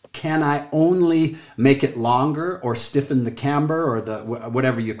 can I only make it longer or stiffen the camber or the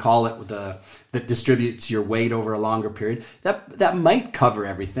whatever you call it, that distributes your weight over a longer period? That might cover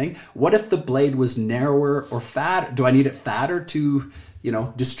everything. What if the blade was narrower or fat? Do I need it fatter to, you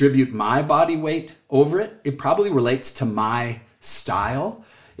know, distribute my body weight over it? It probably relates to my style.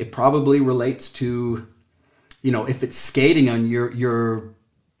 It probably relates to, you know, if it's skating and you're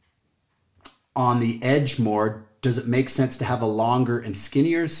on the edge more, does it make sense to have a longer and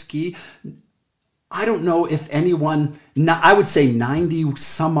skinnier ski? I don't know if anyone, I would say 90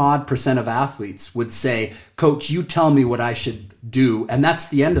 some odd % of athletes would say, Coach, you tell me what I should do. And that's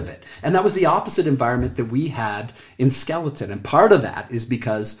the end of it. And that was the opposite environment that we had in skeleton. And part of that is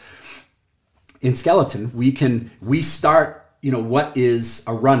because in skeleton, we start, you know, what is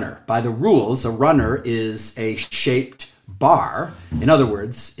a runner? By the rules, a runner is a shaped bar. In other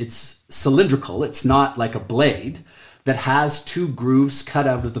words, it's cylindrical. It's not like a blade that has two grooves cut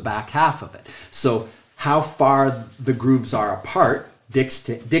out of the back half of it. So how far the grooves are apart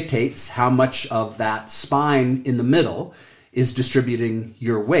dictates how much of that spine in the middle is distributing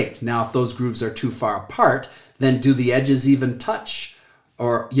your weight. Now, if those grooves are too far apart, then do the edges even touch?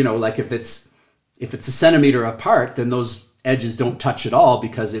 Or, you know, like if it's a centimeter apart, then those edges don't touch at all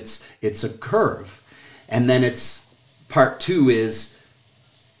because it's a curve. And then it's part two is,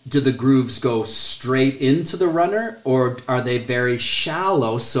 do the grooves go straight into the runner or are they very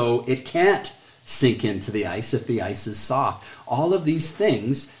shallow so it can't sink into the ice if the ice is soft? All of these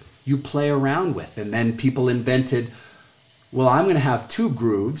things you play around with. And then people invented, well, I'm going to have two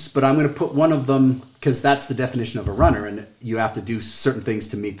grooves, but I'm going to put one of them, because that's the definition of a runner and you have to do certain things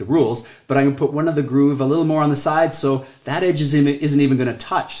to meet the rules, but I'm going to put one of the groove a little more on the side so that edge isn't even going to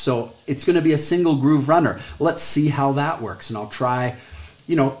touch. So it's going to be a single groove runner. Well, let's see how that works. And I'll try,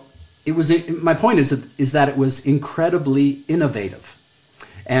 you know, my point is that it was incredibly innovative.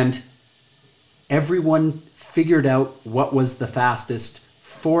 And everyone figured out what was the fastest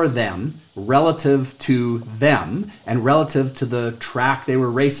for them relative to them and relative to the track they were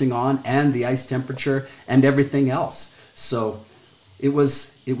racing on and the ice temperature and everything else. So it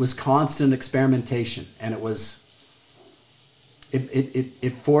was constant experimentation, and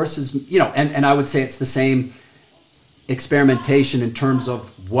it forces, you know, and I would say it's the same experimentation in terms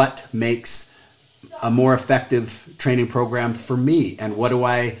of what makes a more effective training program for me, and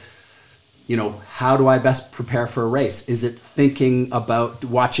how do I best prepare for a race? Is it thinking about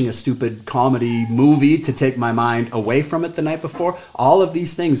watching a stupid comedy movie to take my mind away from it the night before? All of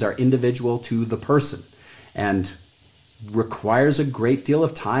these things are individual to the person and requires a great deal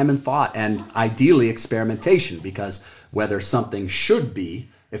of time and thought and ideally experimentation, because whether something should be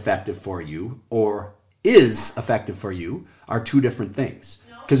effective for you or is effective for you are two different things.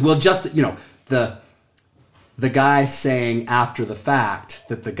 Because we'll just, you know, the guy saying after the fact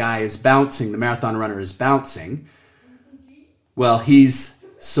that the guy is bouncing, the marathon runner is bouncing, well, he's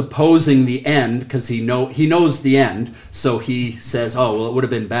supposing the end because he knows the end, so he says, oh, well, it would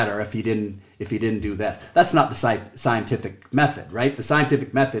have been better if he didn't do this. That's not the scientific method, right? The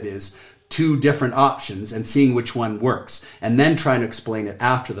scientific method is two different options and seeing which one works, and then trying to explain it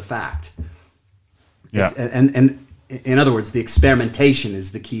after the fact. Yeah. And in other words, the experimentation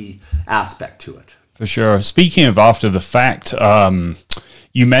is the key aspect to it. For sure. Speaking of after the fact,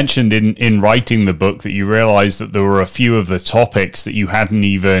 you mentioned in writing the book that you realized that there were a few of the topics that you hadn't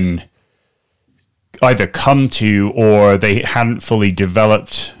even either come to or they hadn't fully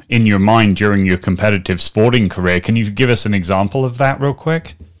developed in your mind during your competitive sporting career. Can you give us an example of that real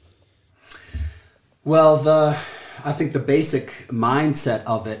quick? Well, I think the basic mindset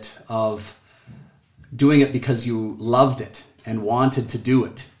of doing it because you loved it and wanted to do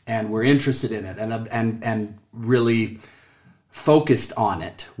it and were interested in it and really focused on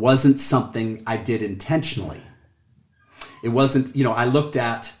it wasn't something I did intentionally. It wasn't, you know, I looked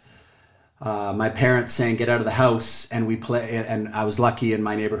at my parents saying, get out of the house, and we play, and I was lucky in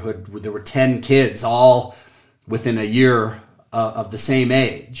my neighborhood, there were 10 kids all within a year of the same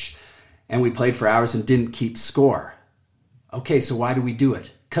age, and we played for hours and didn't keep score. Okay, so why do we do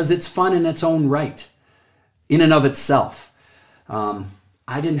it? Because it's fun in its own right, in and of itself.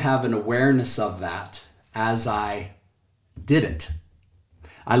 I didn't have an awareness of that as I did it.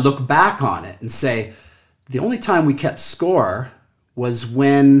 I look back on it and say, the only time we kept score was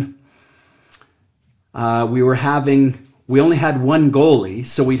when we only had one goalie,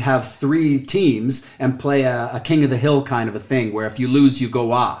 so we'd have 3 teams and play a king of the hill kind of a thing, where if you lose, you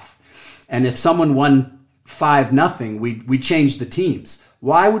go off. And if someone won 5-0, we changed the teams.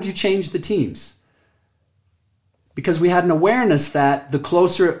 Why would you change the teams? Because we had an awareness that the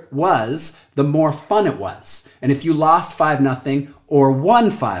closer it was, the more fun it was. And if you lost 5-0 or won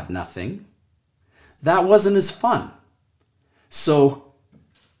 5-0, that wasn't as fun. So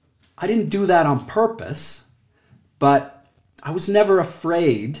I didn't do that on purpose, but I was never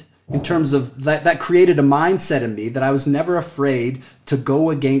afraid in terms of that created a mindset in me that I was never afraid to go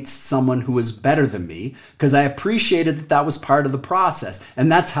against someone who was better than me, because I appreciated that was part of the process. And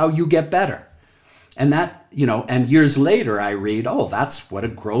that's how you get better. And that, and years later I read, that's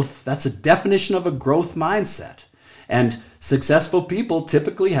a definition of a growth mindset. And successful people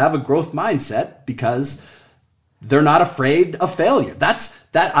typically have a growth mindset because they're not afraid of failure.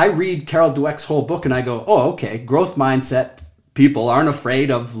 I read Carol Dweck's whole book and I go, okay, growth mindset people aren't afraid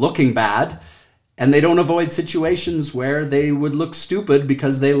of looking bad, and they don't avoid situations where they would look stupid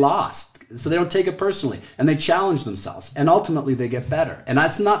because they lost. So they don't take it personally, and they challenge themselves, and ultimately they get better. And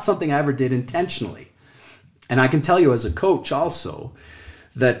that's not something I ever did intentionally. And I can tell you as a coach also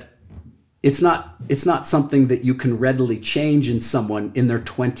that it's not something that you can readily change in someone in their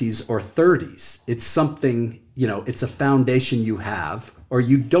 20s or 30s. It's something, it's a foundation you have or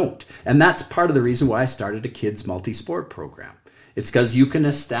you don't. And that's part of the reason why I started a kids multi-sport program. It's because you can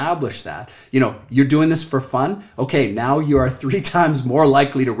establish that. You're doing this for fun. Okay, now you are 3 times more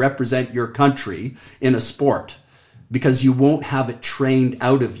likely to represent your country in a sport because you won't have it trained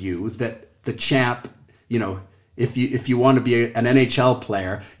out of you that the champ, if you want to be an NHL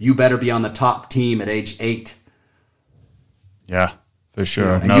player, you better be on the top team at age 8. Yeah, for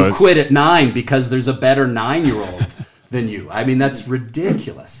sure. And you quit at 9 because there's a better 9-year-old than you. I mean, that's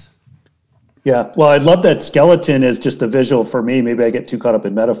ridiculous. Yeah, well, I love that skeleton is just a visual for me. Maybe I get too caught up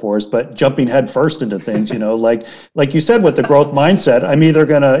in metaphors, but jumping head first into things, like you said, with the growth mindset, I'm either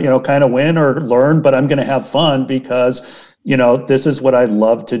going to, kind of win or learn, but I'm going to have fun because, this is what I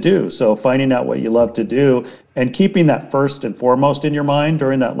love to do. So finding out what you love to do and keeping that first and foremost in your mind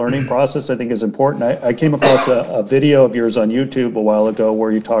during that learning process, I think is important. I came across a video of yours on YouTube a while ago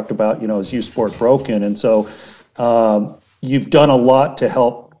where you talked about, is youth sport broken? And so you've done a lot to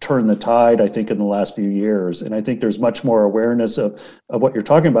help turn the tide, I think, in the last few years. And I think there's much more awareness of what you're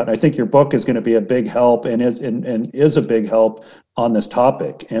talking about. And I think your book is going to be a big help and is a big help on this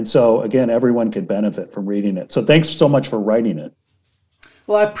topic. And so, again, everyone could benefit from reading it. So thanks so much for writing it.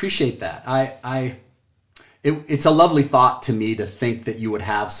 Well, I appreciate that. It's a lovely thought to me to think that you would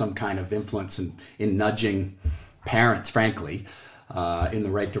have some kind of influence in nudging parents, frankly, in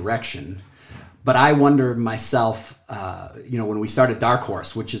the right direction. But I wonder myself, when we started Dark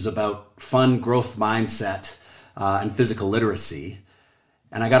Horse, which is about fun growth mindset and physical literacy,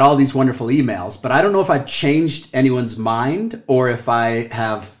 and I got all these wonderful emails, but I don't know if I changed anyone's mind or if I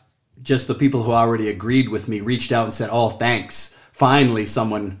have just the people who already agreed with me reached out and said, thanks. Finally,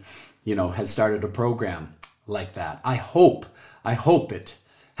 someone, has started a program like that. I hope it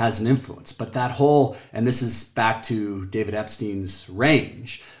has an influence. But that whole, and this is back to David Epstein's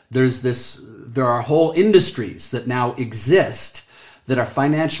range, there are whole industries that now exist that are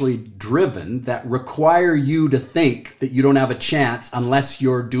financially driven that require you to think that you don't have a chance unless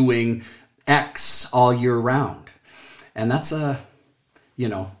you're doing X all year round. And that's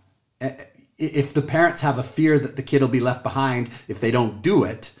if the parents have a fear that the kid will be left behind if they don't do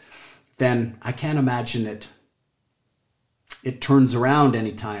it, then I can't imagine it turns around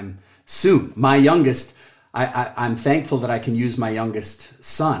anytime soon. My youngest, I'm thankful that I can use my youngest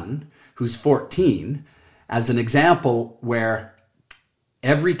son, who's 14, as an example where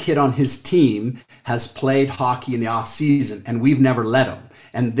every kid on his team has played hockey in the off season and we've never let him.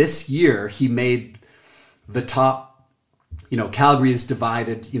 And this year he made the top, Calgary is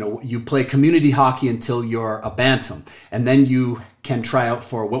divided, you play community hockey until you're a bantam. And then you can try out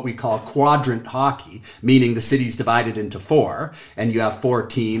for what we call quadrant hockey, meaning the city's divided into 4 and you have 4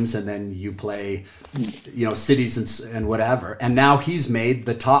 teams and then you play, cities and whatever. And now he's made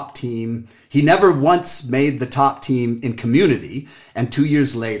the top team. He never once made the top team in community. And 2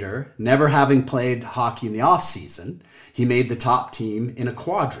 years later, never having played hockey in the off season, he made the top team in a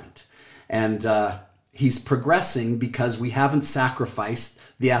quadrant. And he's progressing because we haven't sacrificed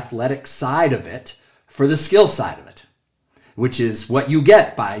the athletic side of it for the skill side of it, which is what you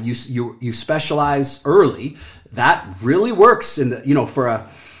get by you specialize early. That really works in the, for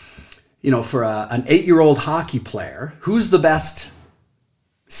an 8-year-old hockey player. Who's the best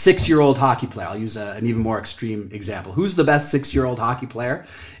 6-year-old hockey player? I'll use an even more extreme example. Who's the best 6-year-old hockey player?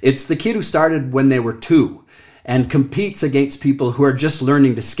 It's the kid who started when they were 2 and competes against people who are just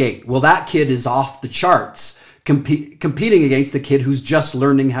learning to skate. Well, that kid is off the charts competing against the kid who's just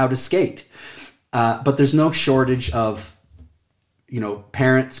learning how to skate. But there's no shortage of,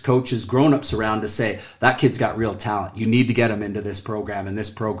 parents, coaches, grown-ups around to say, that kid's got real talent. You need to get him into this program and this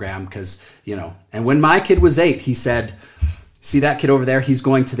program because, And when my kid was 8, he said, see that kid over there? He's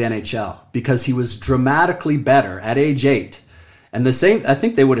going to the NHL because he was dramatically better at age 8. And I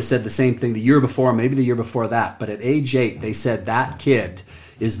think they would have said the same thing the year before, maybe the year before that. But at age 8, they said that kid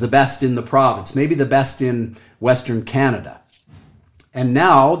is the best in the province, maybe the best in Western Canada. And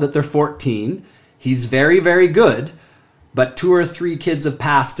now that they're 14, he's very, very good. But 2 or 3 kids have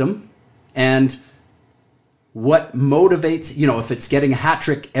passed him. And what motivates, if it's getting a hat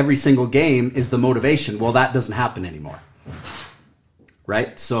trick every single game is the motivation. Well, that doesn't happen anymore.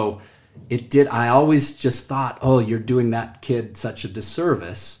 Right? So I always just thought, oh, you're doing that kid such a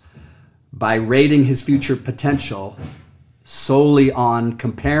disservice by rating his future potential solely on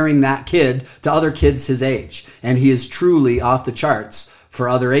comparing that kid to other kids his age. And he is truly off the charts for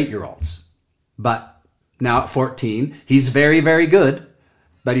other 8-year-olds. But now at 14, he's very, very good,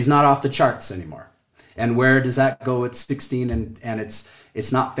 but he's not off the charts anymore. And where does that go at 16? And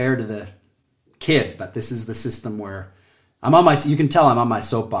it's not fair to the kid, but this is the system where you can tell I'm on my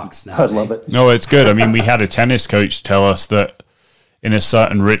soapbox now. I love it. No, it's good. I mean, we had a tennis coach tell us that in a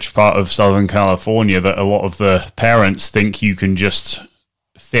certain rich part of Southern California that a lot of the parents think you can just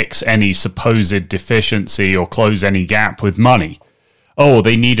fix any supposed deficiency or close any gap with money. Oh,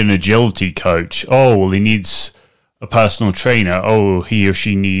 they need an agility coach. Oh, well, he needs a personal trainer. Oh, he or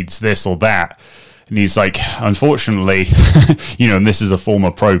she needs this or that. And he's like, unfortunately, and this is a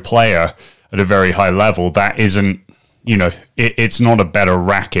former pro player at a very high level, that isn't, it's not a better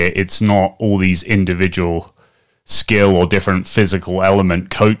racket. It's not all these individual skill or different physical element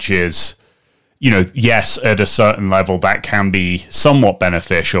coaches. Yes, at a certain level that can be somewhat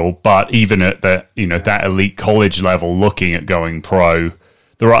beneficial, but even at the, that elite college level looking at going pro,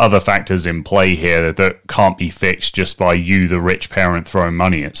 there are other factors in play here that can't be fixed just by you, the rich parent, throwing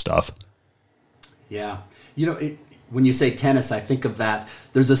money at stuff. Yeah. When you say tennis, I think of that.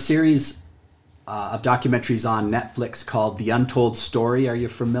 There's a series of documentaries on Netflix called The Untold Story. Are you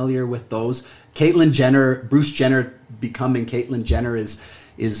familiar with those? Caitlyn Jenner, Bruce Jenner becoming Caitlyn Jenner is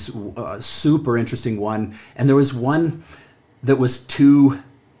a super interesting one. And there was one that was 2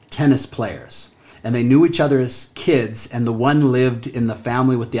 tennis players, and they knew each other as kids, and the one lived in the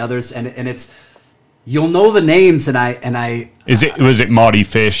family with the others, and it's, you'll know the names, was it Marty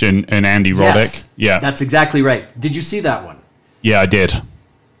Fish and Andy Roddick? Yes, yeah, that's exactly right. Did you see that one? Yeah, I did.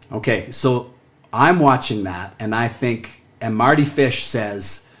 Okay, so I'm watching that, and I think, and Marty Fish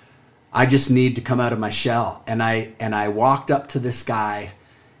says, I just need to come out of my shell. And I walked up to this guy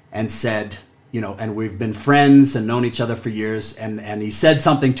and said, and we've been friends and known each other for years. And he said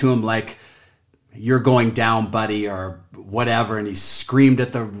something to him like, you're going down, buddy, or whatever. And he screamed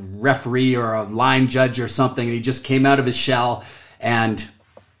at the referee or a line judge or something. And he just came out of his shell and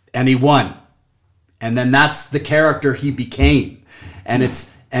he won. And then that's the character he became. And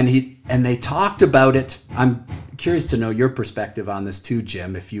they talked about it. I'm curious to know your perspective on this too,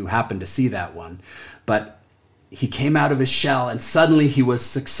 Jim, if you happen to see that one. But he came out of his shell and suddenly he was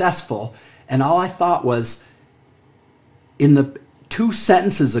successful. And all I thought was, in the 2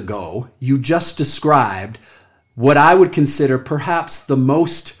 sentences ago, you just described what I would consider perhaps the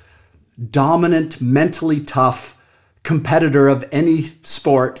most dominant, mentally tough competitor of any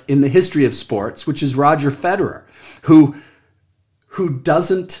sport in the history of sports, which is Roger Federer, who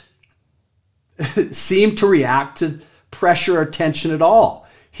doesn't seem to react to pressure or tension at all.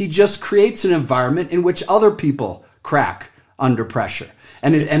 He just creates an environment in which other people crack under pressure.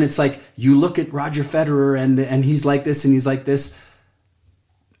 And it's like, you look at Roger Federer and he's like this and he's like this,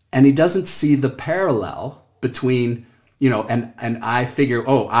 and he doesn't see the parallel between, and I figure,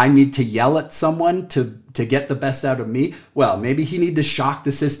 I need to yell at someone to get the best out of me. Well, maybe he need to shock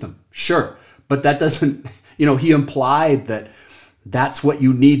the system. Sure. But that doesn't, he implied that that's what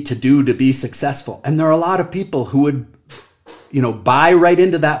you need to do to be successful. And there are a lot of people who would, buy right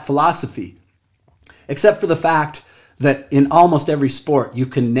into that philosophy, except for the fact that in almost every sport, you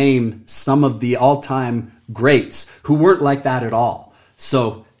can name some of the all-time greats who weren't like that at all.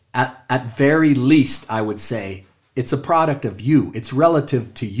 So at very least, I would say it's a product of you. It's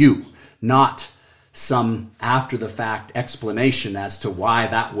relative to you, not some after-the-fact explanation as to why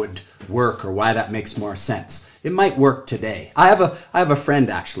that would work or why that makes more sense. It might work today. I have a friend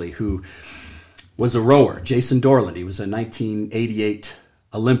actually who was a rower, Jason Dorland. He was a 1988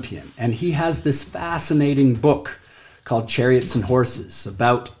 Olympian, and he has this fascinating book called Chariots and Horses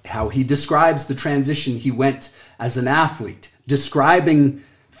about how he describes the transition he went as an athlete, describing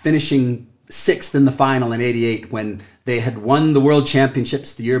finishing 6th in the final in 88 when they had won the World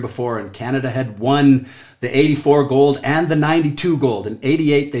Championships the year before, and Canada had won the 84 gold and the 92 gold. In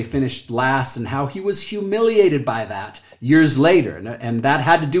 88, they finished last, and how he was humiliated by that years later. And that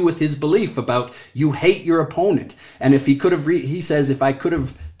had to do with his belief about you hate your opponent. And if he could have, he says, if I could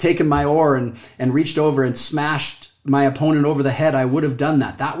have taken my oar and reached over and smashed my opponent over the head, I would have done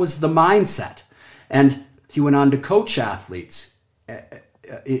that. That was the mindset. And he went on to coach athletes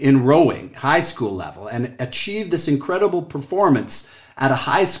in rowing, high school level, and achieved this incredible performance at a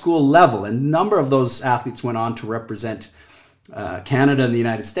high school level. And a number of those athletes went on to represent Canada and the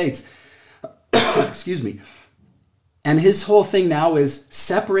United States. Excuse me. And his whole thing now is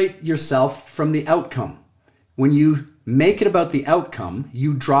separate yourself from the outcome. When you make it about the outcome,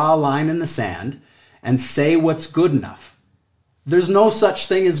 you draw a line in the sand and say what's good enough. There's no such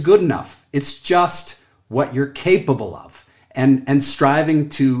thing as good enough. It's just what you're capable of, and striving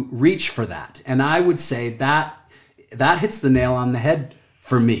to reach for that. And I would say that hits the nail on the head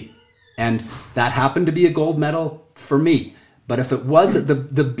for me. And that happened to be a gold medal for me. But if it was,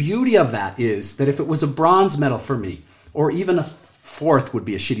 the beauty of that is that if it was a bronze medal for me, or even a fourth would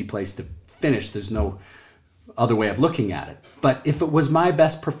be a shitty place to finish. There's no other way of looking at it. But if it was my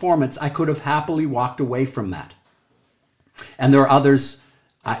best performance, I could have happily walked away from that. And there are others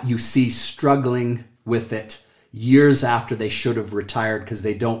you see struggling with it years after they should have retired because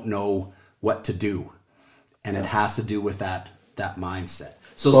they don't know what to do. And it has to do with that mindset.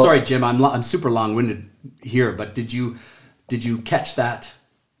 So sorry, Jim, I'm super long-winded here, but did you catch that?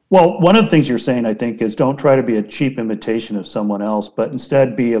 Well, one of the things you're saying, I think, is don't try to be a cheap imitation of someone else, but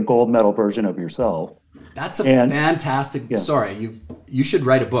instead be a gold medal version of yourself. That's fantastic. Yeah. Sorry, you should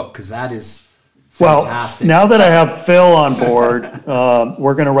write a book because that is fantastic. Well, now that I have Phil on board,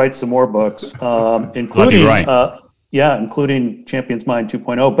 we're going to write some more books, including including Champions Mind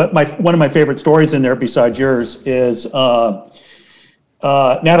 2.0. But one of my favorite stories in there, besides yours, is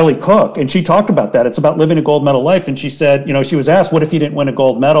Natalie Cook, and she talked about that. It's about living a gold medal life, and she said, she was asked, "What if you didn't win a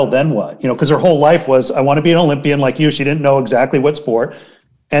gold medal? Then what?" Because her whole life was, "I want to be an Olympian like you." She didn't know exactly what sport.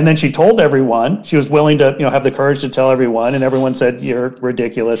 And then she told everyone, she was willing to, have the courage to tell everyone, and everyone said, "You're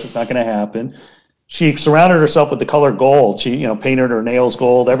ridiculous. It's not going to happen." She surrounded herself with the color gold. She, painted her nails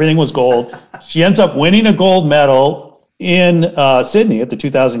gold. Everything was gold. She ends up winning a gold medal in Sydney at the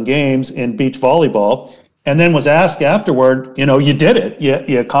 2000 Games in beach volleyball, and then was asked afterward, you did it.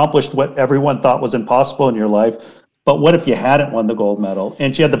 You accomplished what everyone thought was impossible in your life. But what if you hadn't won the gold medal?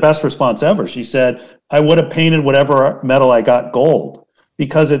 And she had the best response ever. She said, "I would have painted whatever medal I got gold."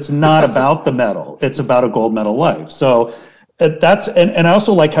 Because it's not about the medal. It's about a gold medal life. So that's, and I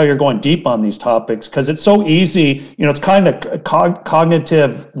also like how you're going deep on these topics because it's so easy, it's kind of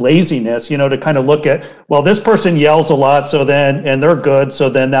cognitive laziness, to kind of look at, well, this person yells a lot, and they're good, so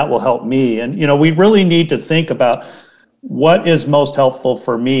then that will help me. And, we really need to think about what is most helpful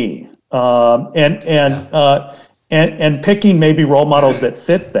for me. And picking maybe role models that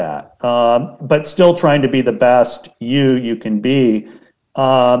fit that, but still trying to be the best you can be.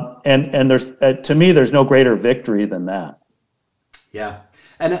 And there's, to me, there's no greater victory than that. Yeah.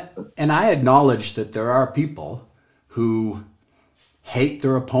 And I acknowledge that there are people who hate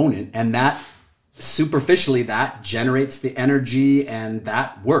their opponent, and that superficially that generates the energy and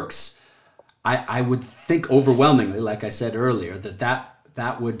that works. I would think overwhelmingly, like I said earlier,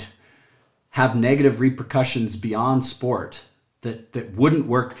 that would have negative repercussions beyond sport that wouldn't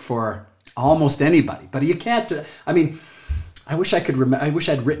work for almost anybody. But you can't, I wish I could remember. I wish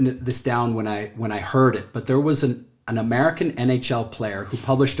I'd written this down when I heard it. But there was an American NHL player who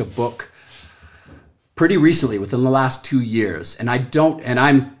published a book pretty recently, within the last 2 years. And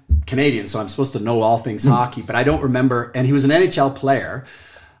I'm Canadian, so I'm supposed to know all things hockey, but I don't remember. And he was an NHL player,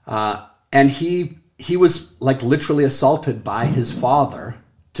 and he was like literally assaulted by his father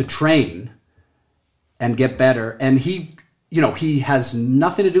to train and get better. And he has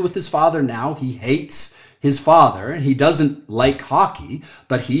nothing to do with his father now. He hates his father. He doesn't like hockey,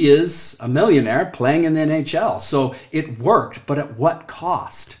 but he is a millionaire playing in the NHL. So it worked, but at what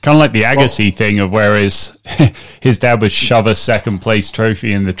cost? Kind of like the Agassi thing of where his dad would shove a second place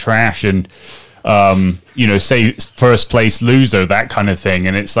trophy in the trash and, say first place loser, that kind of thing.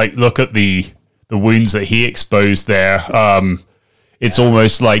 And it's like, look at the wounds that he exposed there. It's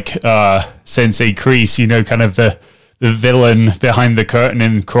almost like Sensei Kreese, kind of the villain behind the curtain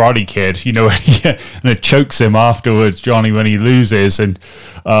in Karate Kid, and it chokes him afterwards, Johnny, when he loses, and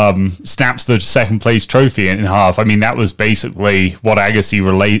snaps the second place trophy in half. That was basically what Agassi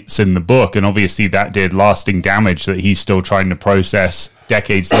relates in the book, and obviously that did lasting damage that he's still trying to process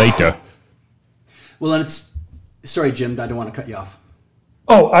decades later. Well, and sorry, Jim, I don't want to cut you off.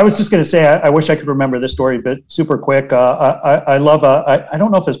 Oh, I was just going to say, I wish I could remember this story, but super quick. I love, I don't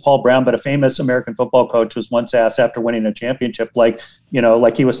know if it's Paul Brown, but a famous American football coach was once asked after winning a championship, like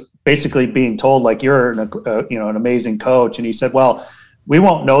he was basically being told, like, you're an amazing coach. And he said, well, we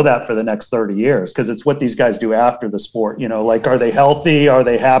won't know that for the next 30 years because it's what these guys do after the sport. Like, are they healthy? Are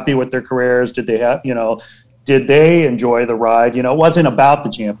they happy with their careers? Did they have, did they enjoy the ride? It wasn't about the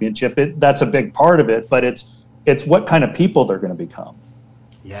championship. That's a big part of it, but it's what kind of people they're going to become.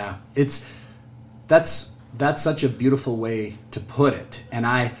 Yeah, that's such a beautiful way to put it. And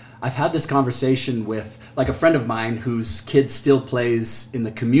I've had this conversation with, like, a friend of mine whose kid still plays in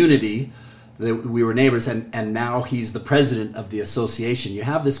the community. We were neighbors, and now he's the president of the association. You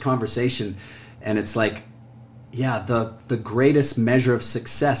have this conversation, and it's like, yeah, the greatest measure of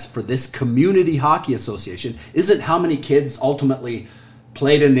success for this community hockey association isn't how many kids ultimately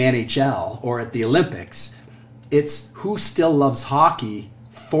played in the NHL or at the Olympics. It's who still loves hockey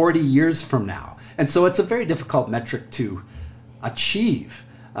 40 years from now. And so it's a very difficult metric to achieve.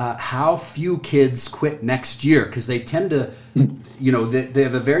 How few kids quit next year, because they tend to, they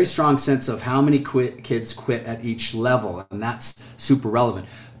have a very strong sense of how many kids quit at each level, and that's super relevant.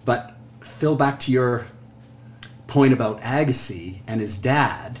 But Phil, back to your point about Agassi and his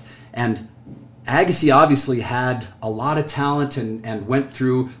dad, and Agassi obviously had a lot of talent and went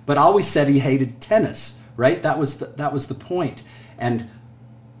through, but always said he hated tennis, right? That was the point. And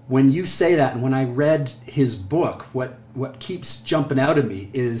when you say that, and when I read his book, what keeps jumping out at me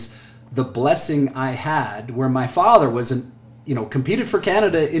is the blessing I had where my father competed for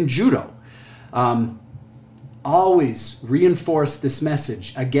Canada in judo. Always reinforced this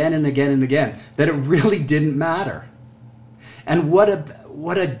message again and again and again that it really didn't matter. And what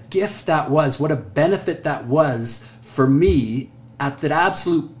a gift that was, what a benefit that was for me at that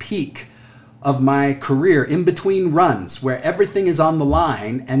absolute peak of my career, in between runs where everything is on the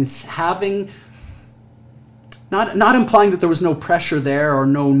line, and having, not implying that there was no pressure there or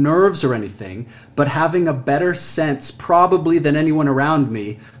no nerves or anything, but having a better sense probably than anyone around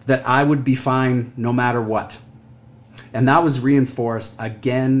me that I would be fine no matter what. And that was reinforced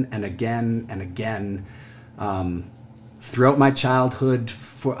again and again and again throughout my childhood.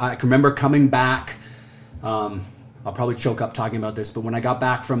 I can remember coming back, I'll probably choke up talking about this, but when I got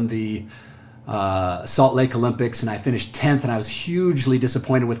back from the Salt Lake Olympics and I finished 10th, and I was hugely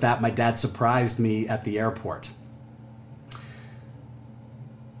disappointed with that. My dad surprised me at the airport.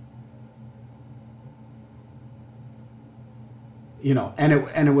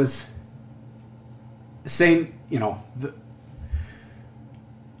 And it was saying, you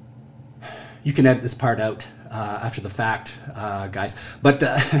can edit this part out after the fact, guys, but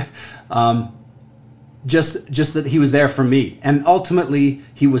just that he was there for me. And ultimately,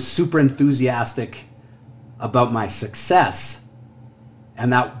 he was super enthusiastic about my success.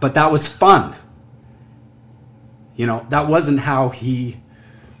 But that was fun. That wasn't how he...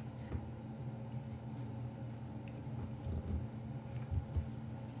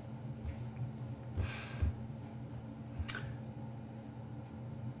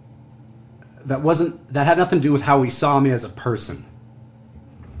 That had nothing to do with how he saw me as a person.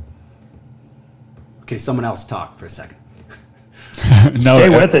 Okay, someone else talk for a second. No, stay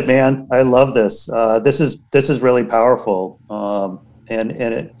with it, man. I love this. This is really powerful, and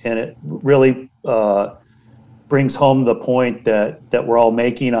it really brings home the point that we're all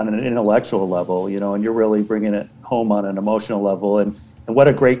making on an intellectual level, and you're really bringing it home on an emotional level. And what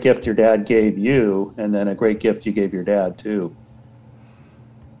a great gift your dad gave you, and then a great gift you gave your dad too.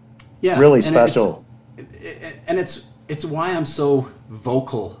 Yeah, really special. It's why I'm so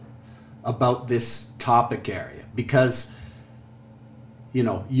vocal about this topic area, because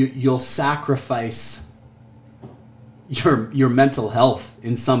you'll sacrifice your mental health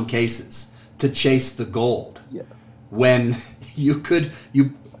in some cases to chase the gold. Yeah. When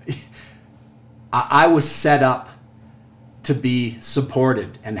I was set up to be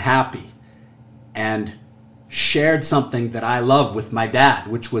supported and happy, and shared something that I love with my dad,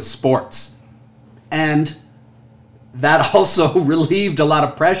 which was sports. And that also relieved a lot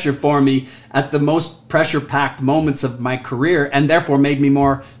of pressure for me at the most pressure-packed moments of my career, and therefore made me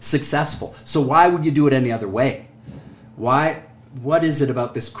more successful. So why would you do it any other way? What is it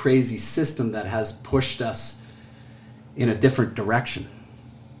about this crazy system that has pushed us in a different direction?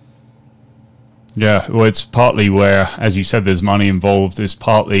 Yeah, well, it's partly where, as you said, there's money involved. There's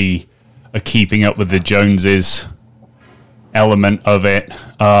partly a keeping up with the Joneses element of it.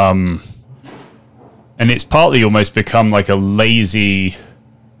 And it's partly almost become like a lazy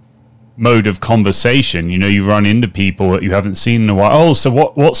mode of conversation. You run into people that you haven't seen in a while. Oh, so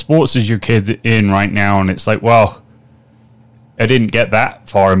what sports is your kid in right now? And it's like, well, didn't get that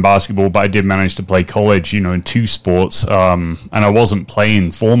far in basketball, but I did manage to play college, in two sports. And I wasn't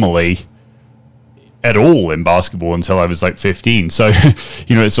playing formally at all in basketball until I was like 15. So,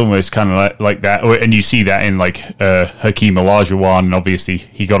 it's almost kind of like that. And you see that in like Hakeem Olajuwon, and obviously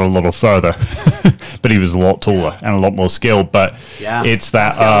he got a little further, but he was a lot taller and a lot more skilled. But it's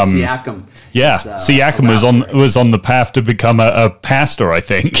that Siakam. Yeah, Siakam was on the path to become a pastor, I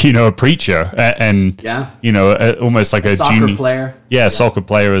think. A preacher, and almost like a soccer junior player. Yeah, soccer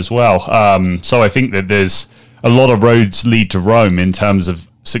player as well. So I think that there's a lot of roads lead to Rome in terms of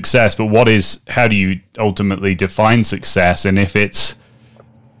success, but how do you ultimately define success? And if it's,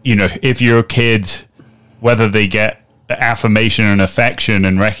 if you're a kid, whether they get affirmation and affection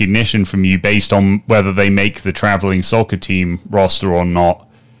and recognition from you based on whether they make the traveling soccer team roster or not,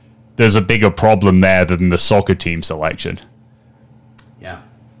 there's a bigger problem there than the soccer team selection.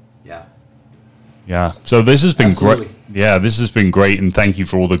 Yeah. So this has been great. Yeah, this has been great, and thank you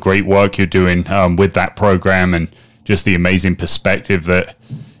for all the great work you're doing with that program and just the amazing perspective that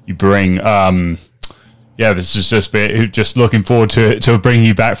you bring. This is just looking forward to bringing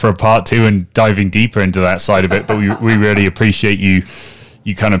you back for a part 2 and diving deeper into that side of it. But we really appreciate you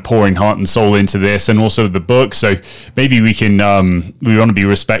kind of pouring heart and soul into this, and also the book. So maybe we can we want to be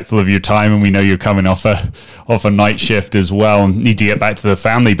respectful of your time, and we know you're coming off a night shift as well and need to get back to the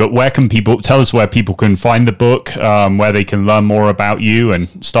family. But tell us where people can find the book, where they can learn more about you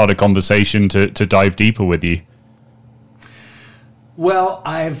and start a conversation to dive deeper with you. Well,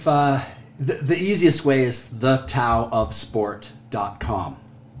 I've the easiest way is thetaoofsport.com.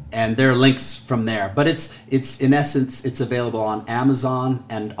 And there are links from there, but it's in essence, it's available on Amazon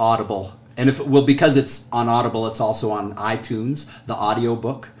and Audible. And because it's on Audible, it's also on iTunes, the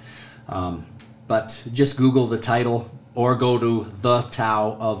audiobook. But just Google the title or go to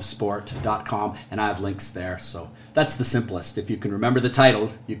thetaoofsport.com, and I have links there. So that's the simplest. If you can remember the title,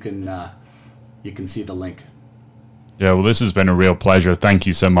 you can see the link. Yeah, well, this has been a real pleasure. Thank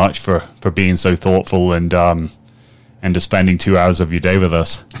you so much for being so thoughtful and just spending 2 hours of your day with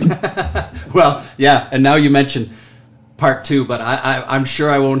us. Well, yeah, and now you mentioned part 2, but I'm sure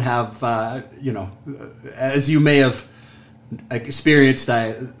I won't have, as you may have experienced,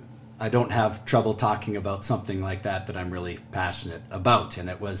 I don't have trouble talking about something like that I'm really passionate about,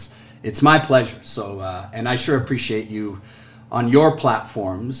 and it's my pleasure. So, and I sure appreciate you on your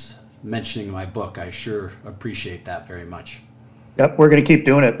platforms mentioning my book. I sure appreciate that very much. Yep, we're going to keep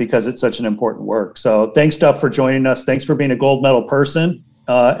doing it because it's such an important work. So thanks, Duff, for joining us. Thanks for being a gold medal person.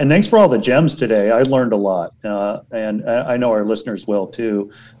 And thanks for all the gems today. I learned a lot. And I know our listeners will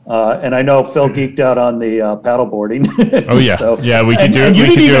too. And I know Phil geeked out on the paddleboarding. Oh yeah. So, yeah, we could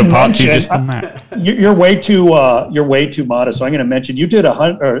do a part 2 just on that. You're way too modest. So I'm going to mention you did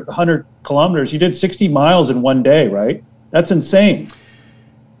 100 kilometers. You did 60 miles in one day, right? That's insane.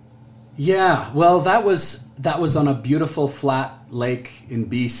 Yeah, well, that was on a beautiful flat lake in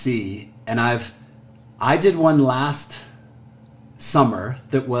BC, and I did one last summer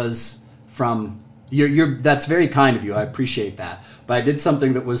that was from that's very kind of you. I appreciate that. But I did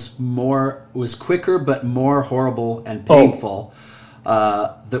something that was quicker but more horrible and painful.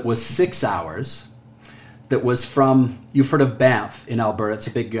 That was 6 hours. That was from, you've heard of Banff in Alberta. It's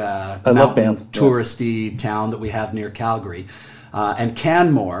a big mountain touristy town that we have near Calgary. And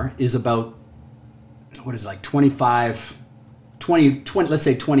Canmore is about,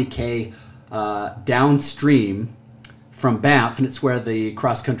 20K downstream from Banff, and it's where the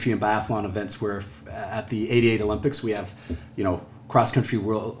cross-country and biathlon events were at the 88 Olympics. We have, cross-country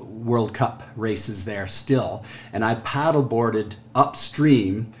World Cup races there still. And I paddleboarded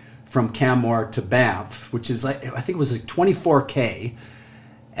upstream from Canmore to Banff, which is I think it was 24K.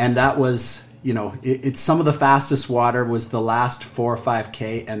 And that was, it's some of the fastest water was the last 4 or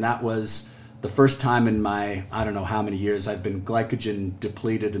 5K. And that was the first time in my, I don't know how many years I've been glycogen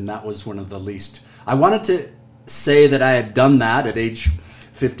depleted. And that was one of the least, I wanted to say that I had done that at age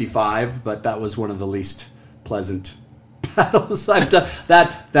 55, but that was one of the least pleasant paddles I've done.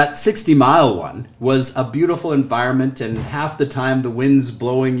 That 60-mile one was a beautiful environment, and half the time the wind's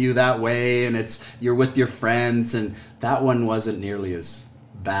blowing you that way, and you're with your friends, and that one wasn't nearly as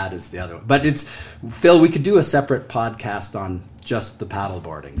bad as the other one. But Phil, we could do a separate podcast on just the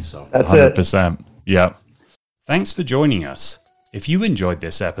paddleboarding. So that's 100%. Yeah. Thanks for joining us. If you enjoyed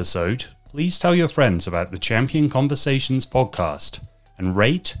this episode, please tell your friends about the Champion Conversations podcast, and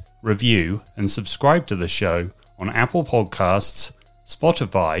rate, review, and subscribe to the show on Apple Podcasts,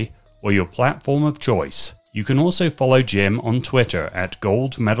 Spotify, or your platform of choice. You can also follow Jim on Twitter at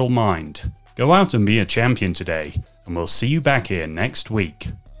Gold Medal Mind. Go out and be a champion today, and we'll see you back here next week.